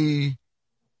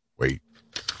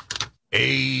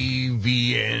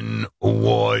AVN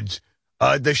Awards,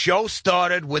 the show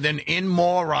started with an in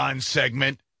moron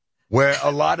segment where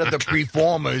a lot of the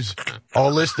performers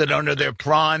are listed under their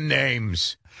prawn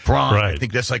names. Prawn, Right. I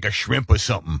think that's like a shrimp or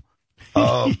something.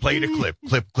 Play the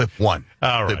clip one.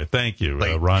 All right, thank you,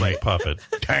 Ronnie Puppet.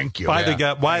 Thank you.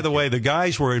 By the way, the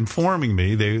guys were informing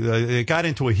me they got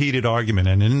into a heated argument,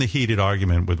 and in the heated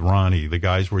argument with Ronnie, the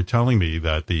guys were telling me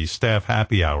that the staff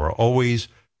happy hour always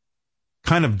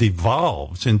kind of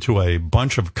devolves into a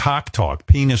bunch of cock talk,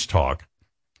 penis talk.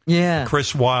 Yeah.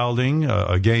 Chris Wilding,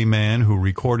 a gay man who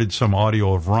recorded some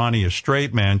audio of Ronnie, a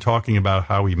straight man, talking about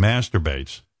how he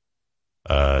masturbates.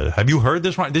 Have you heard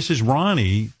this? This is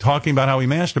Ronnie talking about how he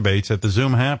masturbates at the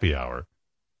Zoom happy hour.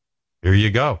 Here you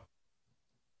go.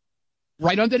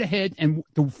 Right under the head and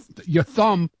your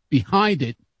thumb behind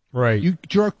it. Right. You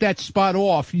jerk that spot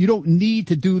off. You don't need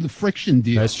to do the friction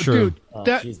deal. That's true.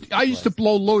 Dude, I used to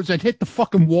blow loads. I'd hit the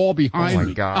fucking wall behind Oh, my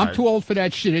me. God. I'm too old for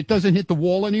that shit. It doesn't hit the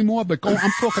wall anymore, but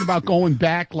I'm talking about going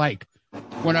back like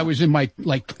when I was in my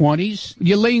 20s.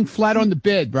 You're laying flat on the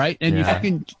bed, right? And you're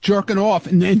fucking jerking off.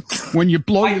 And then when you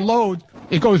blow your load,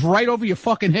 it goes right over your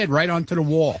fucking head, right onto the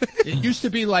wall. It used to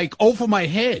be like over my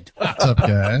head. What's up,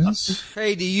 guys?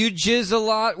 Hey, do you jizz a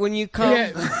lot when you come?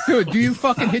 Yeah, dude, do you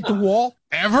fucking hit the wall?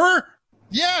 Ever?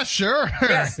 Yeah, sure.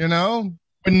 You know,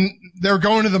 when they were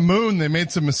going to the moon, they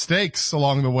made some mistakes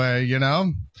along the way, you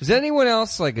know? Is anyone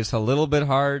else like it's a little bit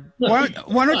hard? Why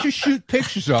don't you shoot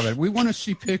pictures of it? We want to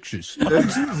see pictures.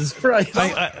 Jesus Christ.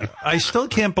 I still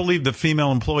can't believe the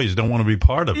female employees don't want to be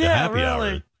part of the happy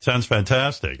hour. Sounds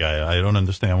fantastic. I don't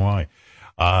understand why.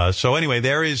 So anyway,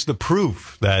 there is the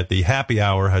proof that the happy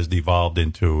hour has devolved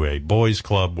into a boys'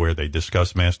 club where they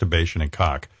discuss masturbation and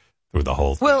cock through the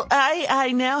whole thing. Well,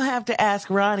 I now have to ask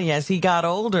Ronnie, as he got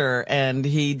older and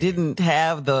he didn't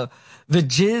have the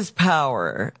jizz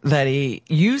power that he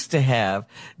used to have,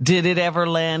 did it ever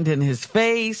land in his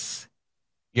face?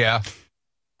 Yeah.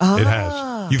 It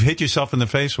has. You've hit yourself in the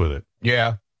face with it.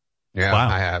 Yeah. Yeah, wow.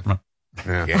 I have.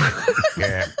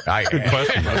 Yeah. Good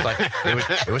question.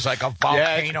 It was like a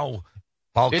volcano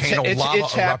lava It's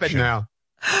eruption. happened now.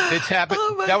 It's happened.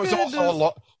 That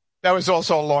was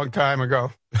also a long time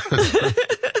ago.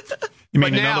 You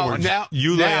mean, in other words,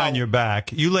 you lay on your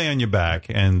back,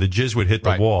 and the jizz would hit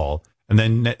the wall, and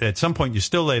then at some point you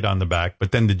still laid on the back,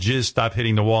 but then the jizz stopped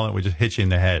hitting the wall and it would just hit you in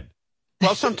the head.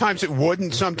 Well, sometimes it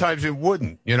wouldn't, sometimes it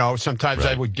wouldn't. You know, sometimes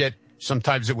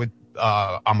sometimes it would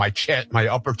on my chest, my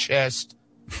upper chest,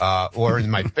 or in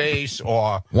my face,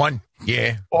 or one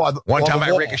time I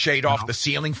ricocheted off the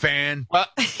ceiling fan,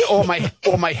 or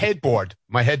my headboard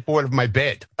of my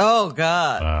bed. Oh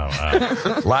God!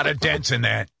 Wow. A lot of dents in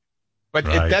that. But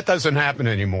that doesn't happen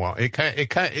anymore. I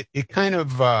kind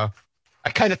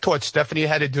of taught Stephanie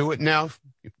how to do it now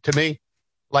to me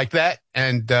like that.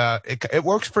 And, it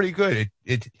works pretty good.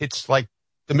 It hits like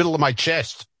the middle of my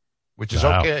chest, which is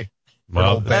okay.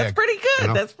 Well, that's pretty good. You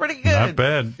know? That's pretty good. Not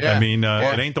bad. Yeah. I mean,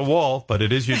 it ain't the wall, but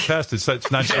it is your chest. It's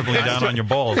not settling down on your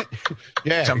balls.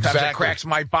 Yeah. Sometimes it cracks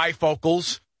my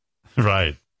bifocals.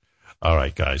 Right. All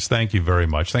right, guys. Thank you very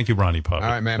much. Thank you, Ronnie Puppet. All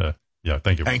right, man.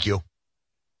 Thank you. Thank you.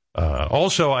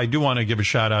 Also, I do want to give a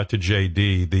shout out to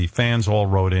JD. The fans all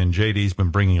wrote in. JD's been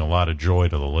bringing a lot of joy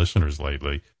to the listeners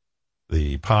lately.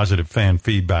 The positive fan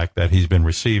feedback that he's been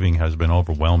receiving has been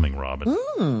overwhelming,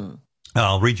 Robin.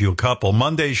 I'll read you a couple.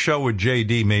 Monday's show with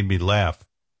JD made me laugh,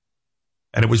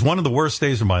 and it was one of the worst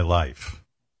days of my life.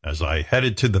 As I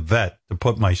headed to the vet to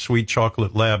put my sweet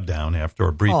chocolate lab down after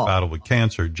a brief battle with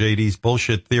cancer, JD's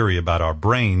bullshit theory about our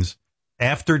brains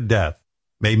after death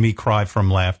made me cry from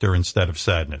laughter instead of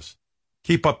sadness.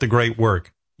 Keep up the great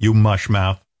work, you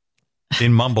mushmouth.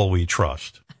 In Mumble we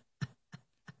trust.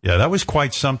 Yeah, that was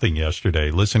quite something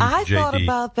yesterday. Listening to JD. I thought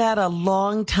about that a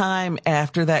long time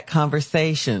after that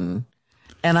conversation,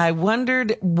 and I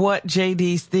wondered what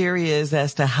JD's theory is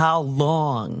as to how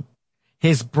long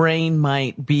his brain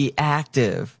might be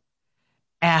active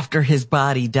after his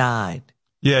body died.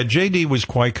 Yeah, JD was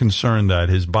quite concerned that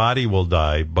his body will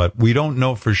die, but we don't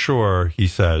know for sure, he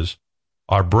says.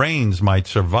 Our brains might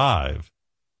survive,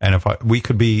 and if we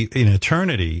could be in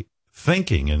eternity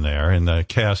thinking in there, in the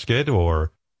casket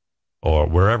or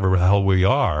wherever the hell we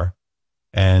are,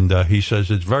 and he says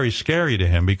it's very scary to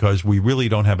him because we really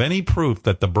don't have any proof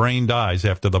that the brain dies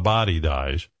after the body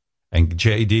dies, and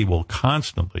JD will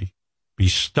constantly be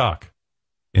stuck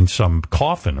in some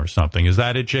coffin or something. Is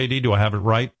that it, JD? Do I have it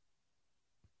right?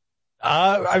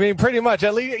 I mean, pretty much.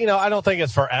 At least, I don't think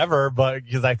it's forever, but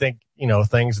because I think,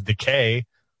 things decay.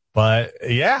 But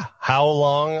yeah, how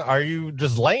long are you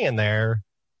just laying there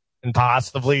and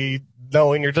possibly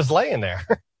knowing you're just laying there?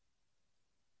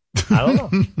 I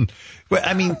don't know. Well,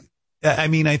 I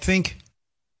mean, I think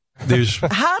there's.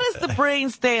 How does the brain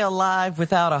stay alive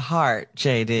without a heart,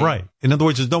 JD? Right. In other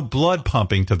words, there's no blood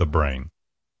pumping to the brain.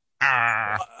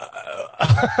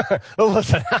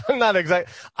 Listen, I'm not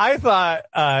exactly. I thought,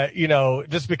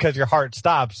 just because your heart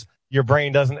stops, your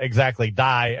brain doesn't exactly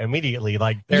die immediately.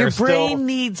 Like your brain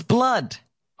needs blood.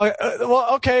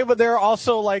 Well, okay, but there are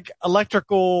also like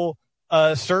electrical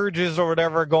surges or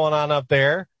whatever going on up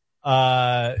there.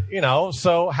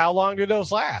 So how long do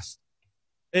those last?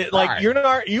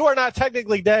 You are not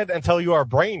technically dead until you are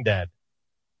brain dead.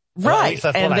 Right,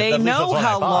 and they know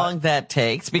how long that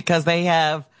takes because they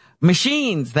have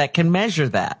machines that can measure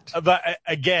that. But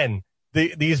again,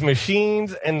 these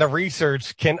machines and the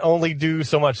research can only do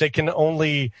so much. They can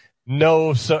only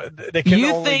know so they can.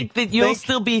 You think that you'll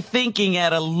still be thinking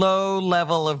at a low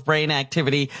level of brain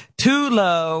activity, too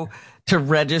low to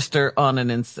register on an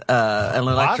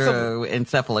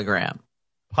electroencephalogram?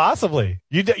 Possibly.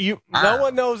 No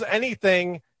one knows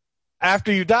anything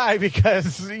after you die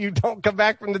because you don't come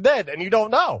back from the dead and you don't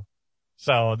know.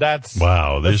 So that's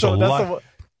wow. There's a lot.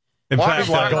 In fact,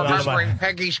 I'm remembering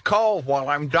Peggy's cold while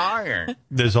I'm dying.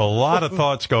 There's a lot of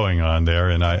thoughts going on there,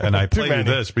 and I play you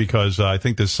this because I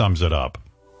think this sums it up.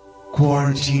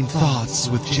 Quarantine Thoughts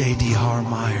with J.D.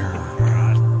 Harmeyer.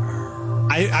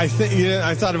 I think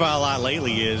I thought about a lot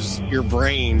lately is your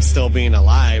brain still being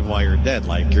alive while you're dead.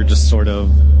 Like you're just sort of,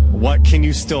 what can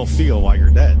you still feel while you're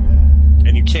dead?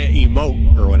 And you can't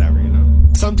emote or whatever,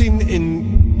 something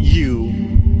in you,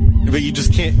 but you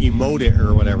just can't emote it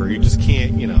or whatever. You just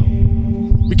can't,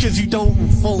 because you don't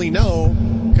fully know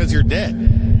because you're dead.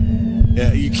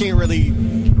 You can't really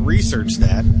research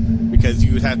that because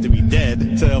you would have to be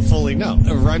dead to fully know.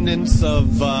 The remnants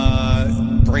of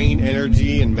brain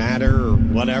energy and matter or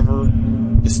whatever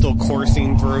is still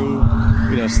coursing through,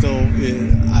 it's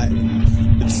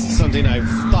something I've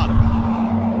thought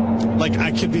about. Like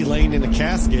I could be laying in a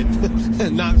casket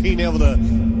and not being able to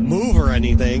move or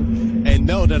anything and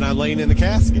know that I'm laying in the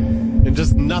casket and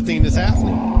just nothing is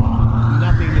happening.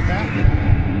 Nothing is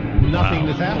happening. Nothing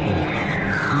is happening.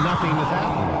 Nothing is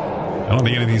happening. I don't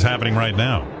think anything's happening right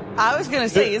now. I was going to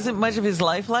say, isn't much of his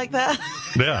life like that?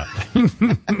 Yeah.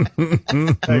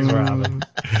 Thanks, Robin.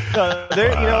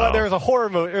 There's a horror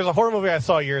movie. There's a horror movie I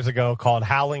saw years ago called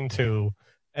Howling 2,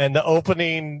 and the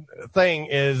opening thing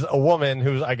is a woman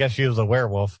who's, I guess she was a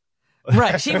werewolf.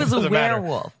 Right, she was a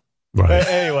werewolf. Right. But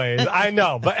anyways, I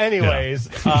know. But anyways,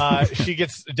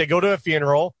 they go to a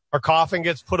funeral. Her coffin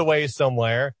gets put away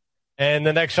somewhere, and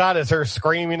the next shot is her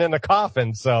screaming in the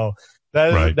coffin. So.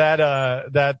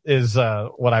 That is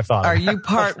what I thought. Are you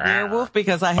part werewolf?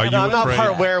 Because I'm not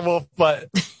part werewolf, but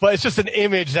it's just an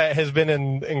image that has been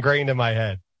ingrained in my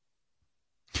head.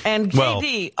 And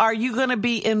JD, are you going to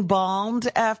be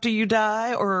embalmed after you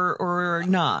die or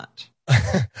not?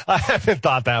 I haven't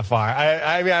thought that far.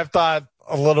 I mean, I've thought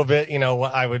a little bit,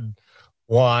 what I would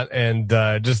want, and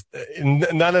just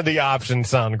none of the options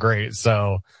sound great.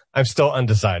 So I'm still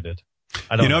undecided.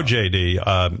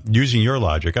 JD, using your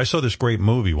logic, I saw this great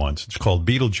movie once. It's called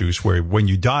Beetlejuice, where when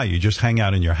you die, you just hang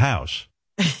out in your house.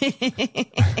 And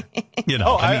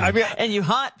you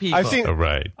haunt people.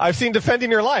 I've seen Defending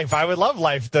Your Life. I would love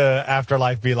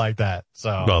afterlife be like that.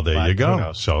 So, well, there you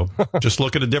go. So just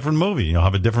look at a different movie. You'll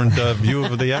have a different view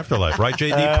of the afterlife, right,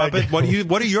 JD Puppet?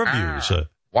 What are your views?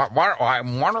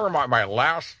 I'm wondering what my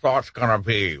last thought's gonna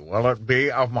be. Will it be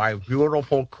of my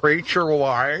beautiful creature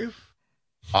wife?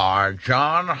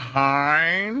 John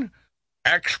Hine,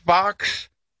 Xbox,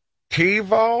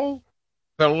 TiVo,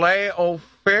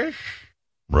 Filet-O-Fish.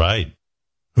 Right.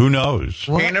 Who knows?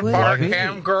 Peanut butter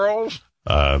ham girls.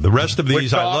 The rest of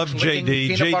these, I love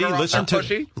JD. JD, listen to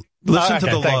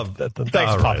the love.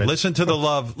 Thanks, Puppet. Listen to the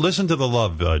love. Listen to the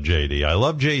love, JD. I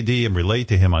love JD and relate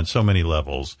to him on so many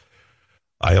levels.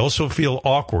 I also feel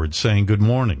awkward saying good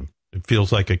morning. It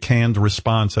feels like a canned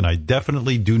response, and I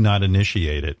definitely do not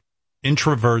initiate it.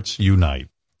 Introverts unite.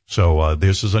 So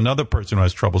this is another person who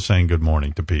has trouble saying good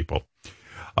morning to people.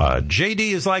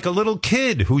 JD is like a little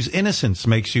kid whose innocence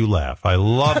makes you laugh. I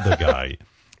love the guy.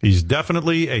 He's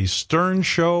definitely a Stern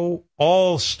Show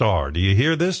all-star. Do you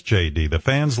hear this, JD? The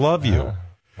fans love you.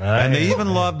 And they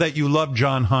even love that you love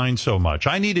John Hine so much.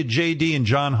 I need a JD and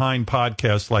John Hine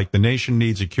podcast like the nation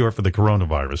needs a cure for the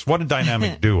coronavirus. What a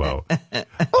dynamic duo.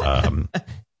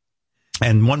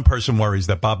 And one person worries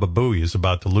that Baba Booey is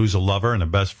about to lose a lover and a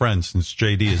best friend since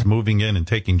JD is moving in and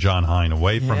taking John Hine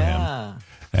away from him.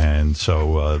 And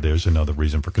so there's another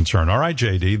reason for concern. All right,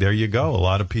 JD, there you go. A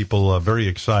lot of people are very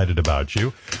excited about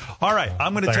you. All right,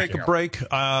 I'm going to take a break.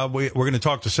 We're going to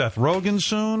talk to Seth Rogan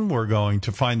soon. We're going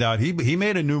to find out. He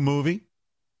made a new movie.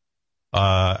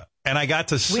 And I got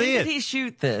to see it. When did he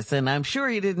shoot this? And I'm sure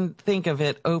he didn't think of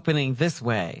it opening this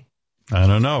way. I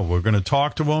don't know. We're going to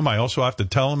talk to him. I also have to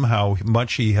tell him how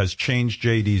much he has changed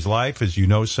JD's life. As you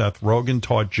know, Seth Rogan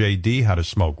taught JD how to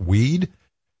smoke weed.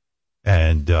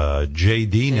 And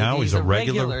JD now is a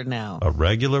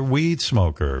regular weed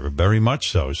smoker, very much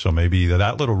so. So maybe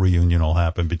that little reunion will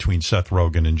happen between Seth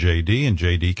Rogan and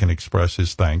JD can express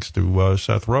his thanks to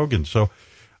Seth Rogan. So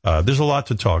there's a lot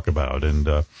to talk about,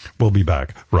 and we'll be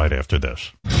back right after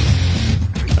this.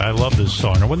 I love this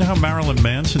song. I wonder how Marilyn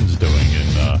Manson's doing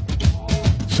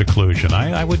in seclusion.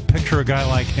 I would picture a guy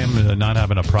like him not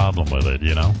having a problem with it,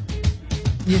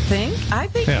 You think? I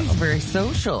think he's very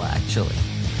social, actually.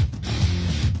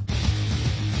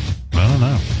 I don't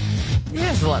know. He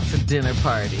has lots of dinner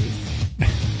parties.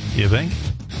 You think?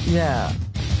 Yeah.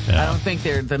 I don't think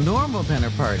they're the normal dinner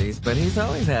parties, but he's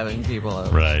always having people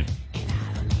over. Right.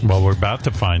 Well, we're about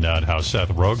to find out how Seth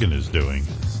Rogen is doing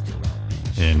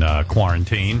in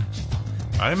quarantine.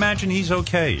 I imagine he's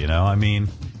okay, I mean,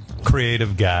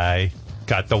 creative guy,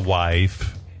 got the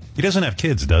wife. He doesn't have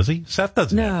kids, does he? Seth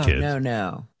doesn't have kids.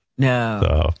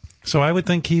 No. So I would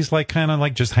think he's kind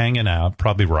of just hanging out,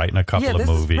 probably writing a couple of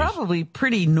movies. Yeah, this is probably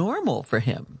pretty normal for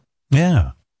him.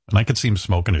 Yeah. And I could see him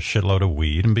smoking a shitload of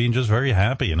weed and being just very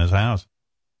happy in his house.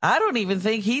 I don't even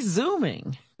think he's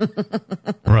zooming.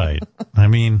 Right. I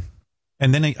mean,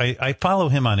 and then I follow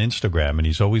him on Instagram, and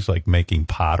he's always like making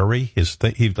pottery. He's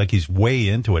way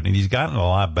into it, and he's gotten a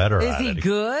lot better at it. Is he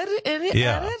good at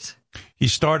it? He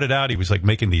started out, he was like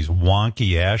making these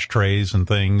wonky ashtrays and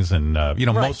things, and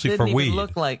mostly for weed. Didn't even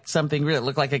look like something real. It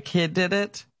looked like a kid did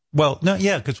it. Well, no,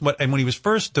 yeah, because when he was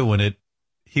first doing it,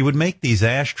 he would make these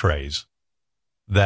ashtrays,